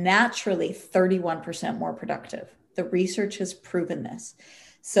naturally 31% more productive. The research has proven this.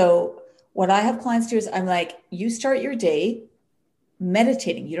 So what I have clients do is I'm like, you start your day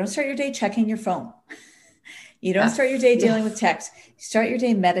meditating. You don't start your day checking your phone. You don't start your day dealing with text. You start your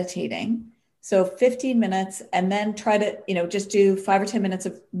day meditating. So 15 minutes and then try to, just do 5 or 10 minutes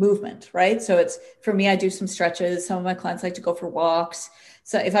of movement, right? So it's, for me, I do some stretches. Some of my clients like to go for walks.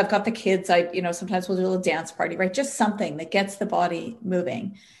 So if I've got the kids, sometimes we'll do a little dance party, right? Just something that gets the body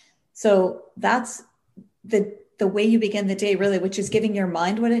moving. So that's the way you begin the day, really, which is giving your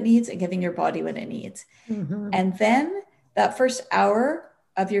mind what it needs and giving your body what it needs. Mm-hmm. And then that first hour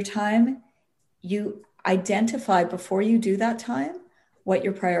of your time, you identify before you do that time what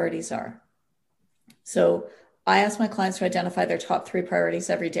your priorities are. So I ask my clients to identify their top 3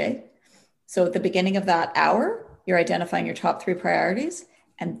 priorities every day. So at the beginning of that hour, you're identifying your top 3 priorities,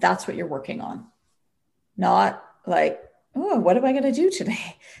 and that's what you're working on. Not like, oh, what am I going to do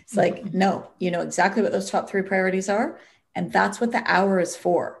today? It's like, no, you know exactly what those top 3 priorities are. And that's what the hour is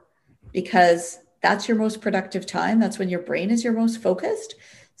for, because that's your most productive time. That's when your brain is your most focused.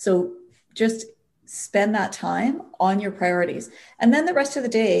 So just spend that time on your priorities. And then the rest of the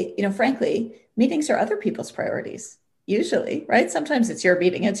day, frankly, meetings are other people's priorities, usually, right? Sometimes it's your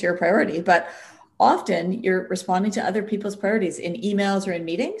meeting, it's your priority, but often you're responding to other people's priorities in emails or in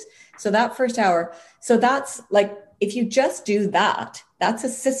meetings. So that first hour, so that's like, if you just do that, that's a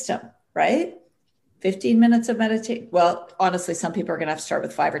system, right? 15 minutes of meditation. Well, honestly, some people are going to have to start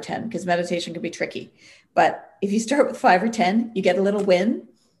with 5 or 10 because meditation can be tricky. But if you start with 5 or 10, you get a little win.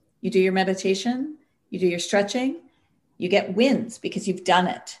 You do your meditation, you do your stretching, you get wins because you've done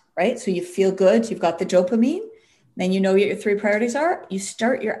it, right? So you feel good. You've got the dopamine. Then you know what your 3 priorities are. You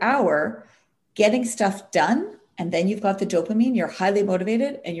start your hour getting stuff done. And then you've got the dopamine. You're highly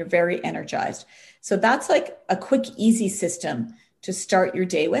motivated and you're very energized. So that's like a quick, easy system to start your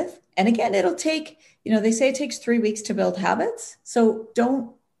day with. And again, it'll take, they say it takes 3 weeks to build habits. So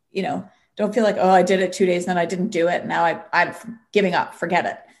don't feel like, oh, I did it 2 days, then I didn't do it. Now I'm giving up, forget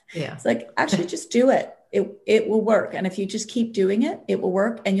it. Yeah. It's like, actually just do it. It will work. And if you just keep doing it, it will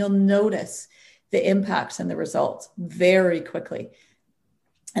work. And you'll notice the impacts and the results very quickly.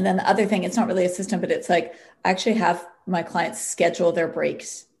 And then the other thing, it's not really a system, but it's like, I actually have my clients schedule their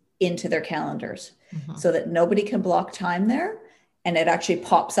breaks into their calendars so that nobody can block time there. And it actually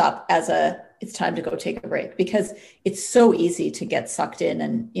pops up as it's time to go take a break, because it's so easy to get sucked in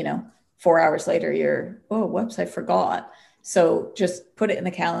and, 4 hours later, whoops, I forgot. So just put it in the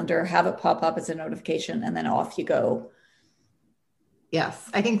calendar, have it pop up as a notification, and then off you go. Yes,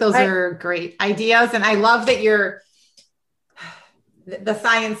 I think those are great ideas. And I love that the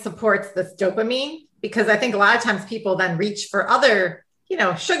science supports this dopamine, because I think a lot of times people then reach for other,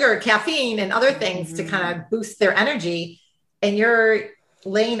 sugar, caffeine, and other things to kind of boost their energy. And you're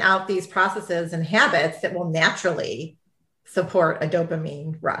laying out these processes and habits that will naturally support a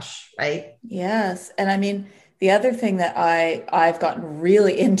dopamine rush, right? Yes. And I mean, the other thing that I've gotten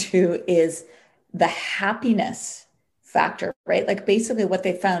really into is the happiness factor, right? Like basically what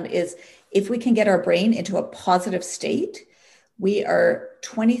they found is if we can get our brain into a positive state, we are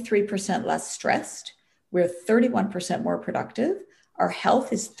 23% less stressed. We're 31% more productive. Our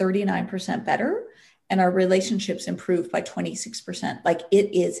health is 39% better. And our relationships improve by 26%. Like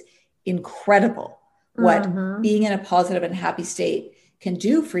it is incredible what being in a positive and happy state can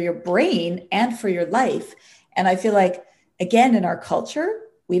do for your brain and for your life. And I feel like, again, in our culture,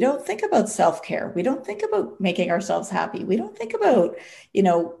 we don't think about self-care. We don't think about making ourselves happy. We don't think about,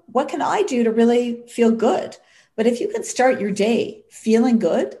 what can I do to really feel good? But if you can start your day feeling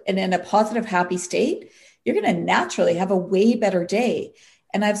good and in a positive, happy state, you're going to naturally have a way better day.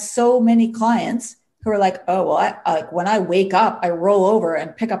 And I have so many clients who are like, oh, well, like when I wake up, I roll over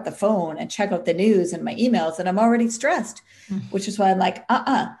and pick up the phone and check out the news and my emails, and I'm already stressed, which is why I'm like,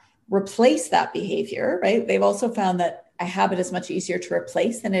 replace that behavior, right? They've also found that a habit is much easier to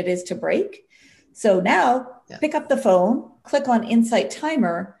replace than it is to break. So now pick up the phone, click on Insight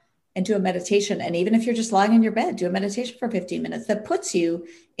Timer, and do a meditation. And even if you're just lying in your bed, do a meditation for 15 minutes that puts you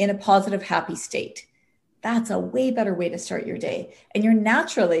in a positive, happy state. That's a way better way to start your day. And you're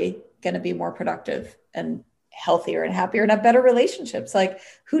naturally going to be more productive and healthier and happier and have better relationships. Like,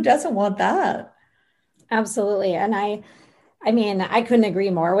 who doesn't want that? Absolutely. And I mean, I couldn't agree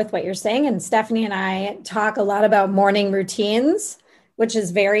more with what you're saying. And Stephanie and I talk a lot about morning routines, which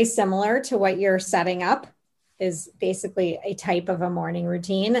is very similar to what you're setting up, is basically a type of a morning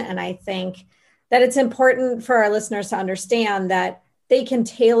routine. And I think that it's important for our listeners to understand that they can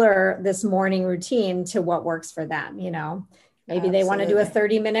tailor this morning routine to what works for them. You know, maybe they want to do a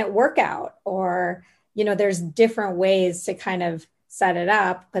 30-minute workout, or, you know, there's different ways to kind of set it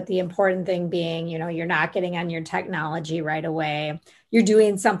up. But the important thing being, you know, you're not getting on your technology right away. You're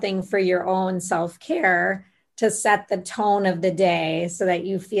doing something for your own self-care to set the tone of the day so that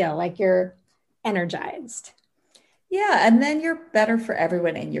you feel like you're energized. Yeah. And then you're better for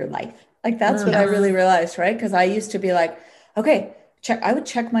everyone in your life. Like, that's what I really realized, right? Because I used to be like, okay, I would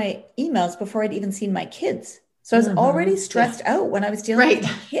check my emails before I'd even seen my kids. So I was already stressed out when I was dealing with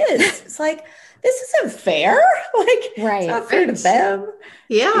my kids. It's like, this isn't fair. Like, it's not fair to them.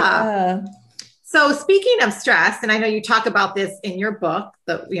 Yeah. So speaking of stress, and I know you talk about this in your book,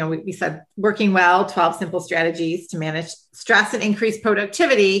 that, you know, we said Working Well, 12 Simple Strategies to Manage Stress and Increase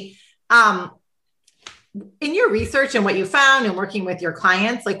Productivity. In your research and what you found and working with your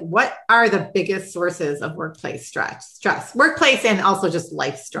clients, like, what are the biggest sources of workplace stress, workplace, and also just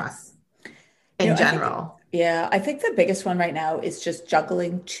life stress in general? I think the biggest one right now is just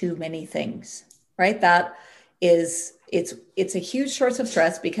juggling too many things, right? That is, it's a huge source of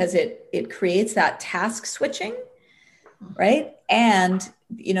stress because it creates that task switching, right? And,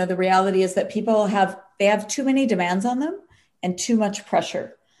 you know, the reality is that people have too many demands on them and too much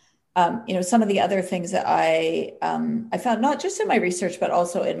pressure. You know, some of the other things that I found, not just in my research, but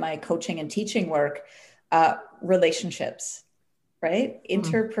also in my coaching and teaching work, relationships, right?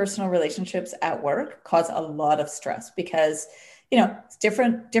 Interpersonal relationships at work cause a lot of stress because, you know, it's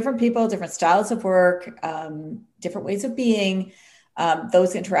different people, different styles of work, different ways of being.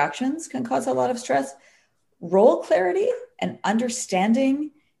 Those interactions can cause a lot of stress. Role clarity and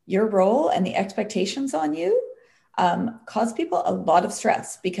understanding your role and the expectations on you cause people a lot of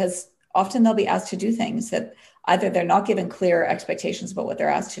stress because often they'll be asked to do things that either they're not given clear expectations about what they're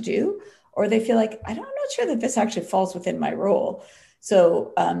asked to do, or they feel like, I'm not sure that this actually falls within my role.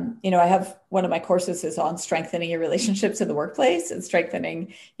 So, you know, I have one of my courses is on strengthening your relationships in the workplace and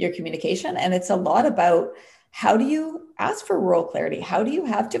strengthening your communication. And it's a lot about, how do you ask for role clarity? How do you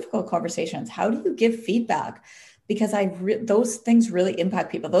have difficult conversations? How do you give feedback? Because those things really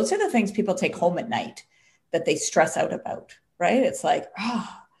impact people. Those are the things people take home at night that they stress out about, right? It's like,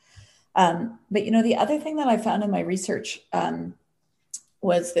 but, you know, the other thing that I found in my research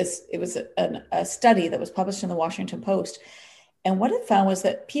was this, it was a study that was published in the Washington Post. And what it found was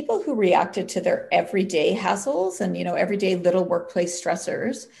that people who reacted to their everyday hassles and, you know, everyday little workplace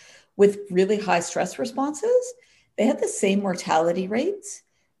stressors with really high stress responses, they had the same mortality rates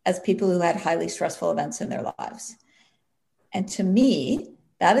as people who had highly stressful events in their lives. And to me,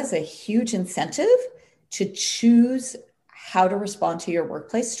 that is a huge incentive to choose how to respond to your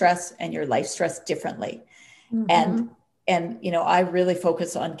workplace stress and your life stress differently. And, you know, I really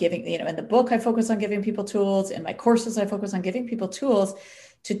focus on giving, you know, in the book, I focus on giving people tools. In my courses, I focus on giving people tools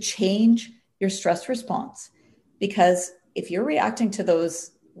to change your stress response. Because if you're reacting to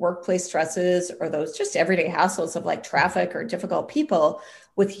those workplace stresses or those just everyday hassles of like traffic or difficult people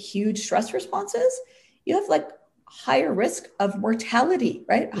with huge stress responses, you have like higher risk of mortality,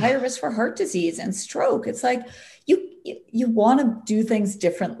 right? Higher risk for heart disease and stroke. It's like, you want to do things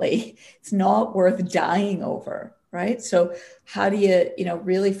differently. It's not worth dying over, right? So how do you, you know,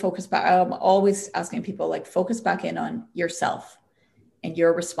 really focus back? I'm always asking people, like, focus back in on yourself and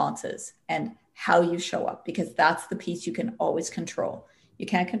your responses and how you show up, because that's the piece you can always control. You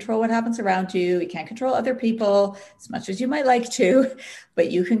can't control what happens around you. You can't control other people as much as you might like to, but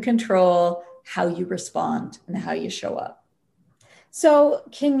you can control how you respond and how you show up. So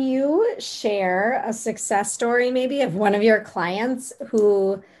can you share a success story maybe of one of your clients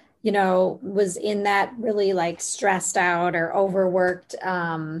who, you know, was in that really like stressed out or overworked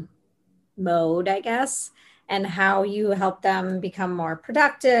mode, I guess, and how you helped them become more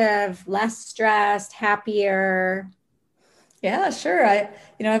productive, less stressed, happier? Yeah, sure. I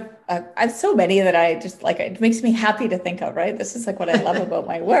have so many that I just like, it makes me happy to think of, right? This is like what I love about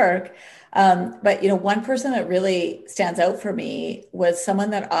my work. But one person that really stands out for me was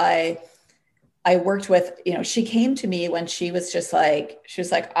someone that I worked with. She came to me when she was like,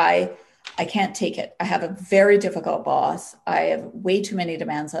 I can't take it. I have a very difficult boss. I have way too many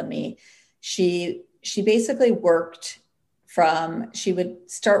demands on me. She basically she would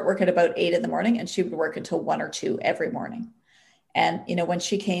start work at about 8 in the morning and she would work until 1 or 2 every morning. And, when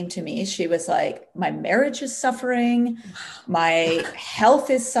she came to me, she was like, my marriage is suffering. My health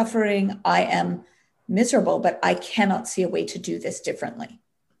is suffering. I am miserable, but I cannot see a way to do this differently.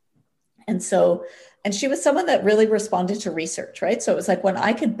 And she was someone that really responded to research, right? So it was like when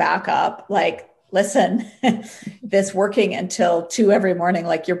I could back up, like, listen, this working until 2 every morning,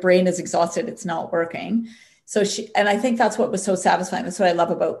 like your brain is exhausted, it's not working. And I think that's what was so satisfying. That's what I love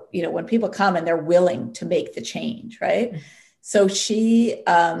about, when people come and they're willing to make the change, right? So she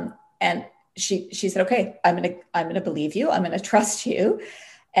said, okay, I'm going to believe you. I'm going to trust you.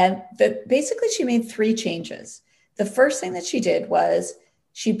 And basically she made 3 changes. The first thing that she did was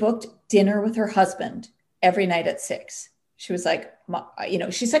she booked dinner with her husband every night at 6. She was like,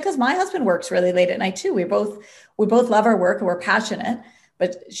 she said, because my husband works really late at night too. We both love our work and we're passionate,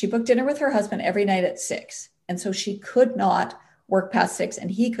 but she booked dinner with her husband every night at 6. And so she could not work past 6 and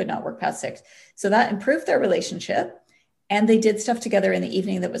he could not work past 6. So that improved their relationship. And they did stuff together in the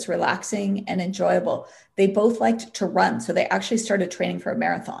evening that was relaxing and enjoyable. They both liked to run. So they actually started training for a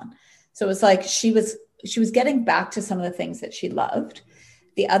marathon. So it was like she was getting back to some of the things that she loved.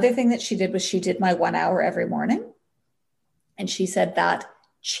 The other thing that she did was she did my 1 hour every morning. And she said that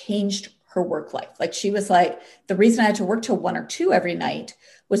changed her work life. Like she was like, the reason I had to work till 1 or 2 every night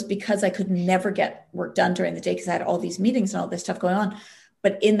was because I could never get work done during the day because I had all these meetings and all this stuff going on.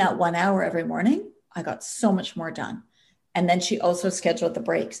 But in that 1 hour every morning, I got so much more done. And then she also scheduled the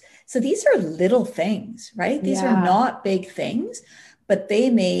breaks. So these are little things, right? These are not big things, but they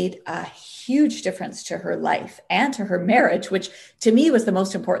made a huge difference to her life and to her marriage, which to me was the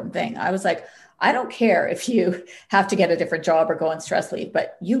most important thing. I was like, I don't care if you have to get a different job or go on stress leave,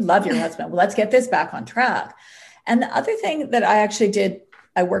 but you love your husband. Well, let's get this back on track. And the other thing that I actually did,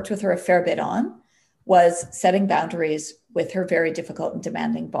 I worked with her a fair bit on, was setting boundaries with her very difficult and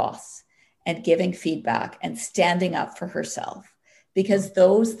demanding boss, and giving feedback and standing up for herself, because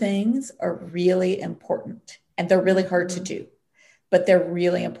those things are really important and they're really hard to do, but they're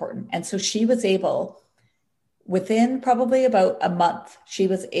really important. And so she was able, within probably about a month, she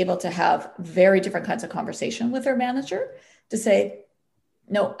was able to have very different kinds of conversation with her manager to say,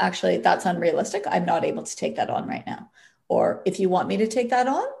 no, actually, that's unrealistic. I'm not able to take that on right now. Or if you want me to take that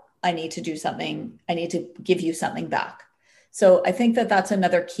on, I need to do something. I need to give you something back. So I think that that's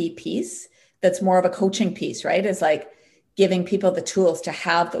another key piece that's more of a coaching piece, right? Is like giving people the tools to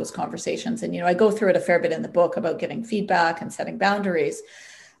have those conversations. And, I go through it a fair bit in the book about giving feedback and setting boundaries.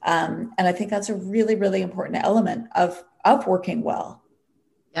 And I think that's a really, really important element of working well.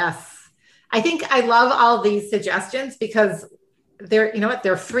 Yes. I think I love all these suggestions because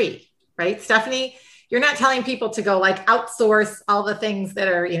they're free, right? Stephanie, you're not telling people to go like outsource all the things that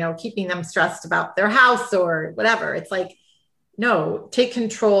are, keeping them stressed about their house or whatever. It's like, no, take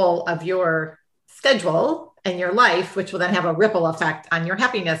control of your schedule and your life, which will then have a ripple effect on your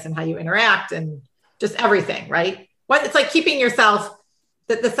happiness and how you interact and just everything, right? It's like keeping yourself,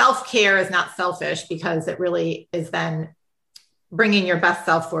 that the self-care is not selfish because it really is then bringing your best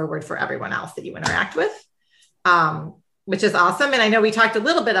self forward for everyone else that you interact with, which is awesome. And I know we talked a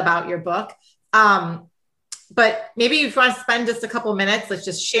little bit about your book, but maybe you want to spend just a couple minutes, let's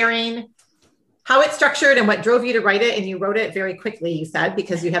just sharing how it's structured and what drove you to write it. And you wrote it very quickly, you said,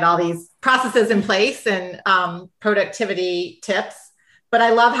 because you had all these processes in place and productivity tips. But I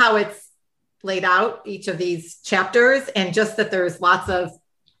love how it's laid out, each of these chapters, and just that there's lots of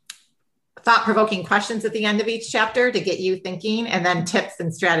thought-provoking questions at the end of each chapter to get you thinking, and then tips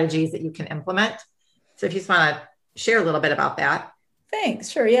and strategies that you can implement. So if you just want to share a little bit about that. Thanks.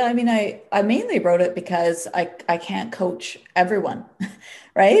 Sure. Yeah. I mean, I mainly wrote it because I can't coach everyone,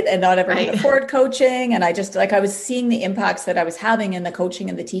 right? And not everyone can afford coaching. And I just I was seeing the impacts that I was having in the coaching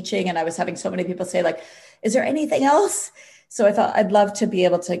and the teaching. And I was having so many people say like, is there anything else? So I thought I'd love to be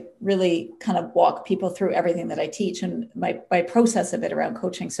able to really kind of walk people through everything that I teach and my process of it around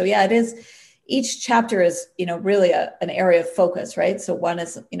coaching. So yeah, it is. Each chapter is, really an area of focus, right? So one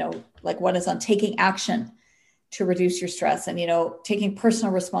is, one is on taking action to reduce your stress and, taking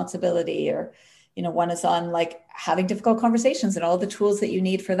personal responsibility, or, one is on like having difficult conversations and all the tools that you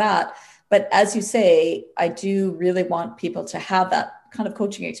need for that. But as you say, I do really want people to have that kind of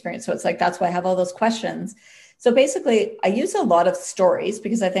coaching experience. So it's like, that's why I have all those questions, So basically, I use a lot of stories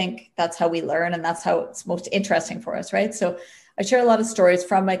because I think that's how we learn and that's how it's most interesting for us, right? So I share a lot of stories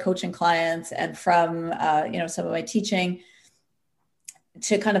from my coaching clients and from, some of my teaching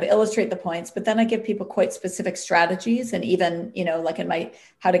to kind of illustrate the points. But then I give people quite specific strategies. And even, like in my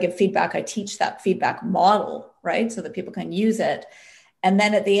how to give feedback, I teach that feedback model, right? So that people can use it. And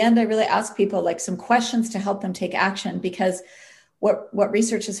then at the end, I really ask people like some questions to help them take action, because what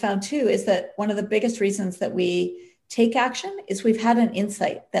research has found too is that one of the biggest reasons that we take action is we've had an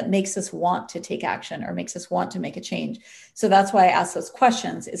insight that makes us want to take action or makes us want to make a change. So that's why I ask those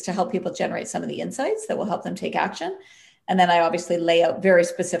questions, is to help people generate some of the insights that will help them take action. And then I obviously lay out very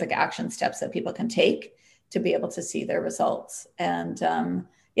specific action steps that people can take to be able to see their results. And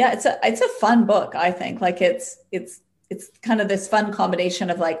it's a fun book, I think. Like it's kind of this fun combination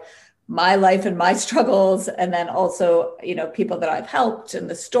of like my life and my struggles, and then also, people that I've helped and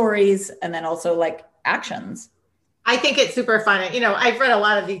the stories, and then also like actions. I think it's super fun. I've read a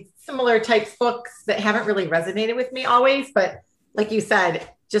lot of these similar types books that haven't really resonated with me always, but like you said,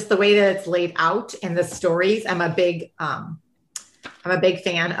 just the way that it's laid out and the stories, I'm a big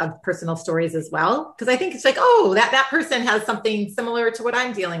fan of personal stories as well. Cause I think it's like, oh, that person has something similar to what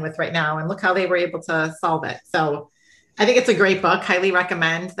I'm dealing with right now, and look how they were able to solve it. So I think it's a great book. Highly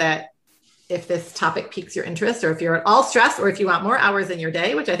recommend that if this topic piques your interest, or if you're at all stressed, or if you want more hours in your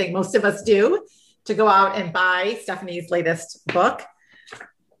day, which I think most of us do, to go out and buy Stephanie's latest book.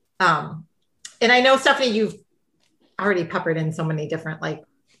 And I know, Stephanie, you've already peppered in so many different like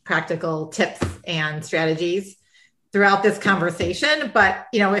practical tips and strategies throughout this conversation. But,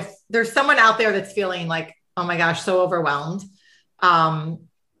 if there's someone out there that's feeling like, oh my gosh, so overwhelmed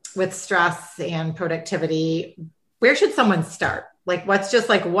with stress and productivity, where should someone start? Like, what's just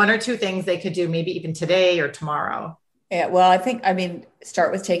like one or two things they could do, maybe even today or tomorrow? Yeah, well,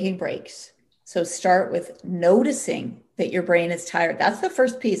 start with taking breaks. So start with noticing that your brain is tired. That's the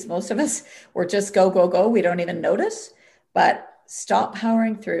first piece. Most of us, we're just go, go, go. We don't even notice, but stop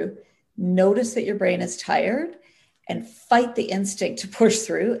powering through. Notice that your brain is tired and fight the instinct to push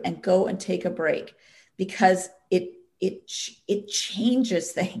through and go and take a break, because it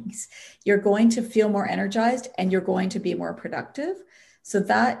changes things. You're going to feel more energized and you're going to be more productive. So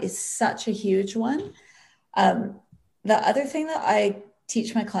that is such a huge one. The other thing that I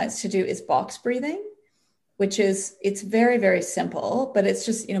teach my clients to do is box breathing, it's very, very simple, but it's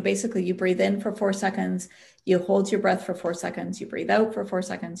just, basically you breathe in for 4 seconds, you hold your breath for 4 seconds, you breathe out for 4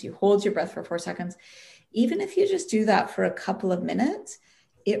 seconds, you hold your breath for 4 seconds. Even if you just do that for a couple of minutes,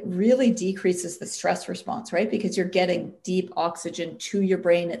 it really decreases the stress response, right? Because you're getting deep oxygen to your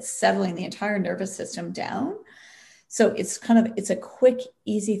brain. It's settling the entire nervous system down. So it's a quick,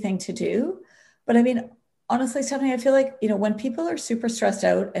 easy thing to do. But honestly, Stephanie, I feel like, when people are super stressed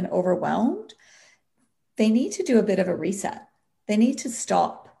out and overwhelmed, they need to do a bit of a reset. They need to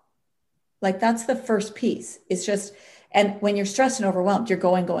stop. Like that's the first piece. It's just, and when you're stressed and overwhelmed, you're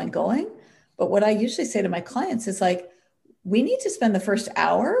going, going, going. But what I usually say to my clients is like, we need to spend the first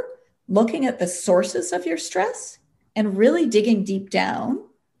hour looking at the sources of your stress and really digging deep down.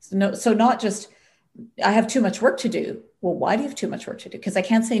 So not just, I have too much work to do. Well, why do you have too much work to do? Because I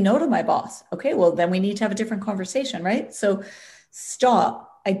can't say no to my boss. Okay, well, then we need to have a different conversation, right? So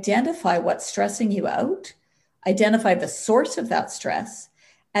stop, identify what's stressing you out, identify the source of that stress,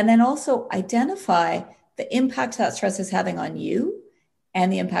 and then also identify the impact that stress is having on you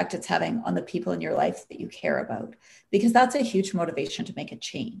and the impact it's having on the people in your life that you care about, because that's a huge motivation to make a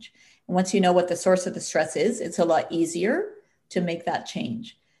change. And once you know what the source of the stress is, it's a lot easier to make that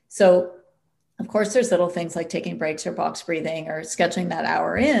change. So of course, there's little things like taking breaks or box breathing or scheduling that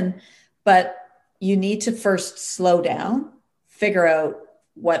hour in, but you need to first slow down, figure out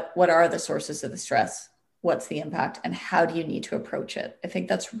what are the sources of the stress, what's the impact, and how do you need to approach it? I think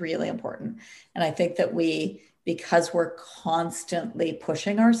that's really important. And I think that because we're constantly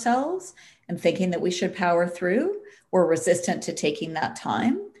pushing ourselves and thinking that we should power through, we're resistant to taking that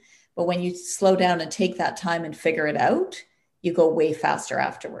time. But when you slow down and take that time and figure it out, you go way faster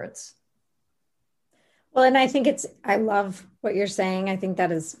afterwards. Well, and I love what you're saying. I think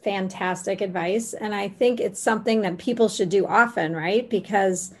that is fantastic advice. And I think it's something that people should do often, right?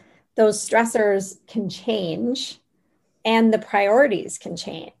 Because those stressors can change and the priorities can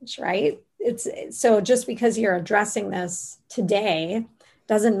change, right? So just because you're addressing this today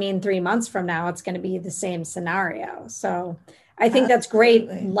doesn't mean 3 months from now it's going to be the same scenario. So I think that's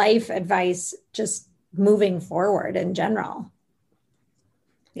great life advice, just moving forward in general.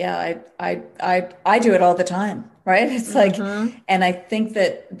 Yeah, I do it all the time, right? It's like, and I think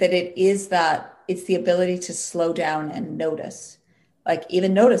that it's the ability to slow down and notice, Like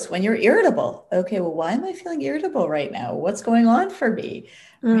even notice when you're irritable. Okay, well, why am I feeling irritable right now? What's going on for me?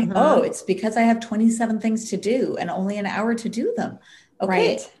 Right? Oh, it's because I have 27 things to do and only an hour to do them.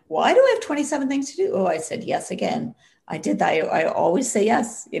 Okay, Right. why do I have 27 things to do? Oh, I said yes again. I did that. I always say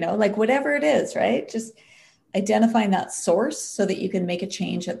yes, like whatever it is, right? Just identifying that source so that you can make a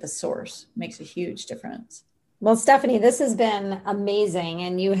change at the source makes a huge difference. Well, Stephanie, this has been amazing,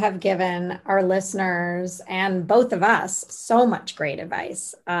 and you have given our listeners and both of us so much great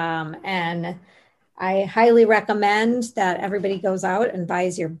advice. And I highly recommend that everybody goes out and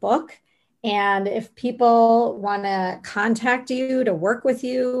buys your book. And if people want to contact you to work with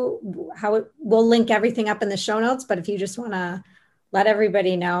you, we'll link everything up in the show notes. But if you just want to let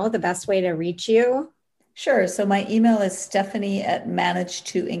everybody know the best way to reach you. Sure. So my email is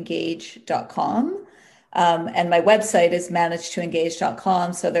stephanie@managetoengage.com. And my website is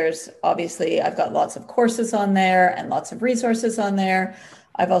managetoengage.com. So I've got lots of courses on there and lots of resources on there.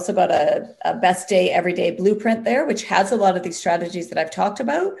 I've also got a best day, everyday blueprint there, which has a lot of these strategies that I've talked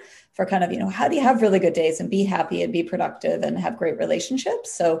about for kind of, how do you have really good days and be happy and be productive and have great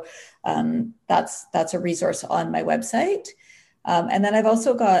relationships. So that's a resource on my website. And then I've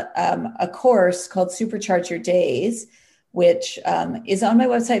also got a course called Supercharge Your Days, which is on my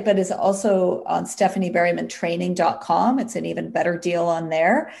website, but is also on stephanieberrymantraining.com. It's an even better deal on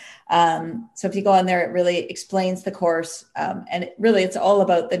there. So if you go on there, it really explains the course. And it's all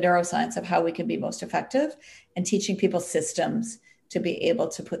about the neuroscience of how we can be most effective and teaching people systems to be able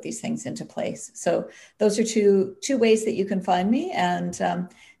to put these things into place. So those are two ways that you can find me. And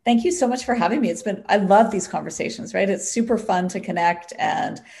thank you so much for having me. I love these conversations, right? It's super fun to connect.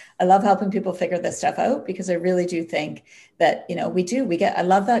 And I love helping people figure this stuff out because I really do think that, I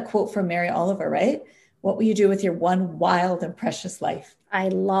love that quote from Mary Oliver, right? What will you do with your one wild and precious life? I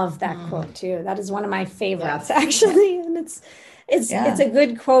love that quote too. That is one of my favorites, actually. And it's a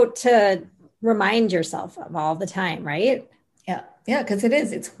good quote to remind yourself of all the time, right? Yeah. Yeah. Because it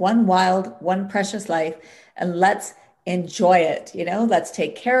is. It's one wild, one precious life. And let's enjoy it. Let's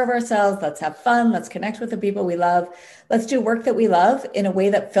take care of ourselves. Let's have fun. Let's connect with the people we love. Let's do work that we love in a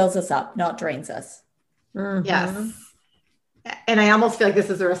way that fills us up, not drains us. Mm-hmm. Yes. And I almost feel like this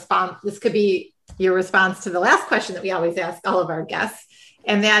is a response. This could be your response to the last question that we always ask all of our guests.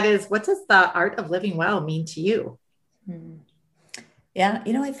 And that is, what does the art of living well mean to you? Yeah.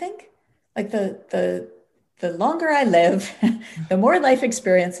 I think like the longer I live, the more life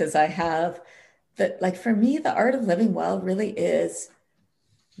experiences I have, that like for me, the art of living well really is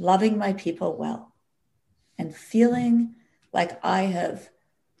loving my people well and feeling like I have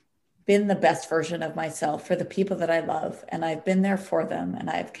been the best version of myself for the people that I love. And I've been there for them and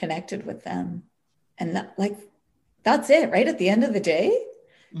I've connected with them. And that's it, right? At the end of the day,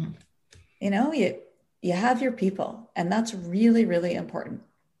 you have your people, and that's really, really important.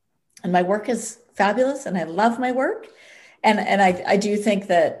 And my work is fabulous and I love my work. And I do think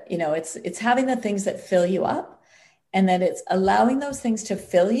that, it's having the things that fill you up, and then it's allowing those things to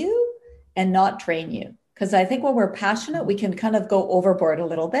fill you and not drain you. Because I think when we're passionate, we can kind of go overboard a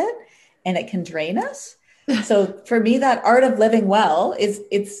little bit and it can drain us. So for me, that art of living well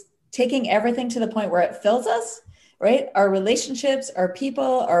it's taking everything to the point where it fills us, right? Our relationships, our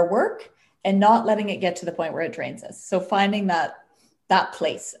people, our work, and not letting it get to the point where it drains us. So finding that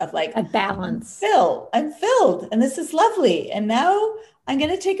place of like a balance. I'm filled and this is lovely. And now I'm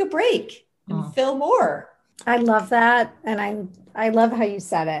going to take a break and fill more. I love that. And I love how you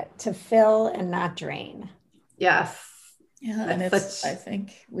said it, to fill and not drain. Yes. Yeah. And I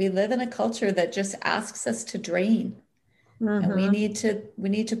think we live in a culture that just asks us to drain. And we need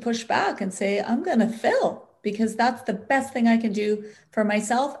to push back and say, I'm going to fill, because that's the best thing I can do for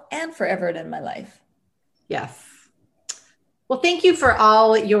myself and for everyone in my life. Yes. Well, thank you for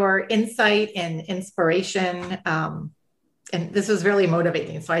all your insight and inspiration. And this was really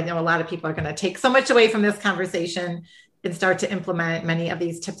motivating. So I know a lot of people are going to take so much away from this conversation and start to implement many of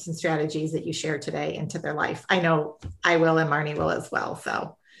these tips and strategies that you shared today into their life. I know I will, and Marnie will as well.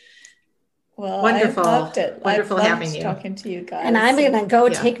 So wonderful. I loved it. Wonderful having you. Talking to you guys. And I'm going to go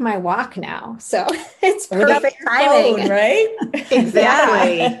take my walk now. So it's perfect timing, phone, right?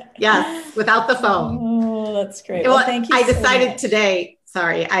 Exactly. Yes. Without the phone. Oh, that's great. Well, thank you. I decided today,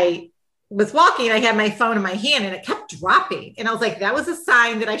 I was walking, I had my phone in my hand and it kept dropping. And I was like, that was a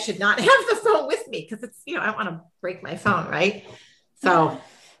sign that I should not have the phone with me, because it's, I don't want to break my phone. Right. So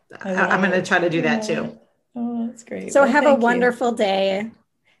I'm going to try to do that too. Oh, that's great. So have a wonderful day.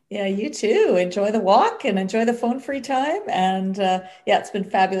 Yeah, you too. Enjoy the walk and enjoy the phone-free time. And it's been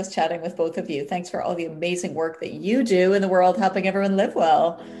fabulous chatting with both of you. Thanks for all the amazing work that you do in the world, helping everyone live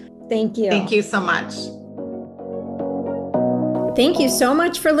well. Thank you. Thank you so much. Thank you so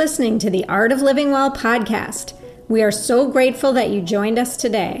much for listening to the Art of Living Well podcast. We are so grateful that you joined us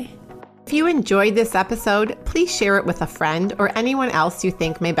today. If you enjoyed this episode, please share it with a friend or anyone else you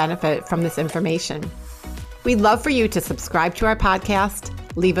think may benefit from this information. We'd love for you to subscribe to our podcast,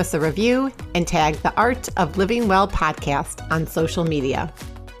 leave us a review, and tag the Art of Living Well podcast on social media.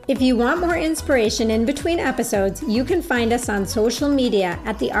 If you want more inspiration in between episodes, you can find us on social media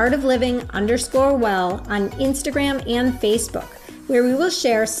at theartofliving_well on Instagram and Facebook, where we will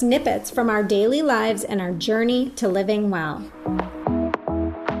share snippets from our daily lives and our journey to living well.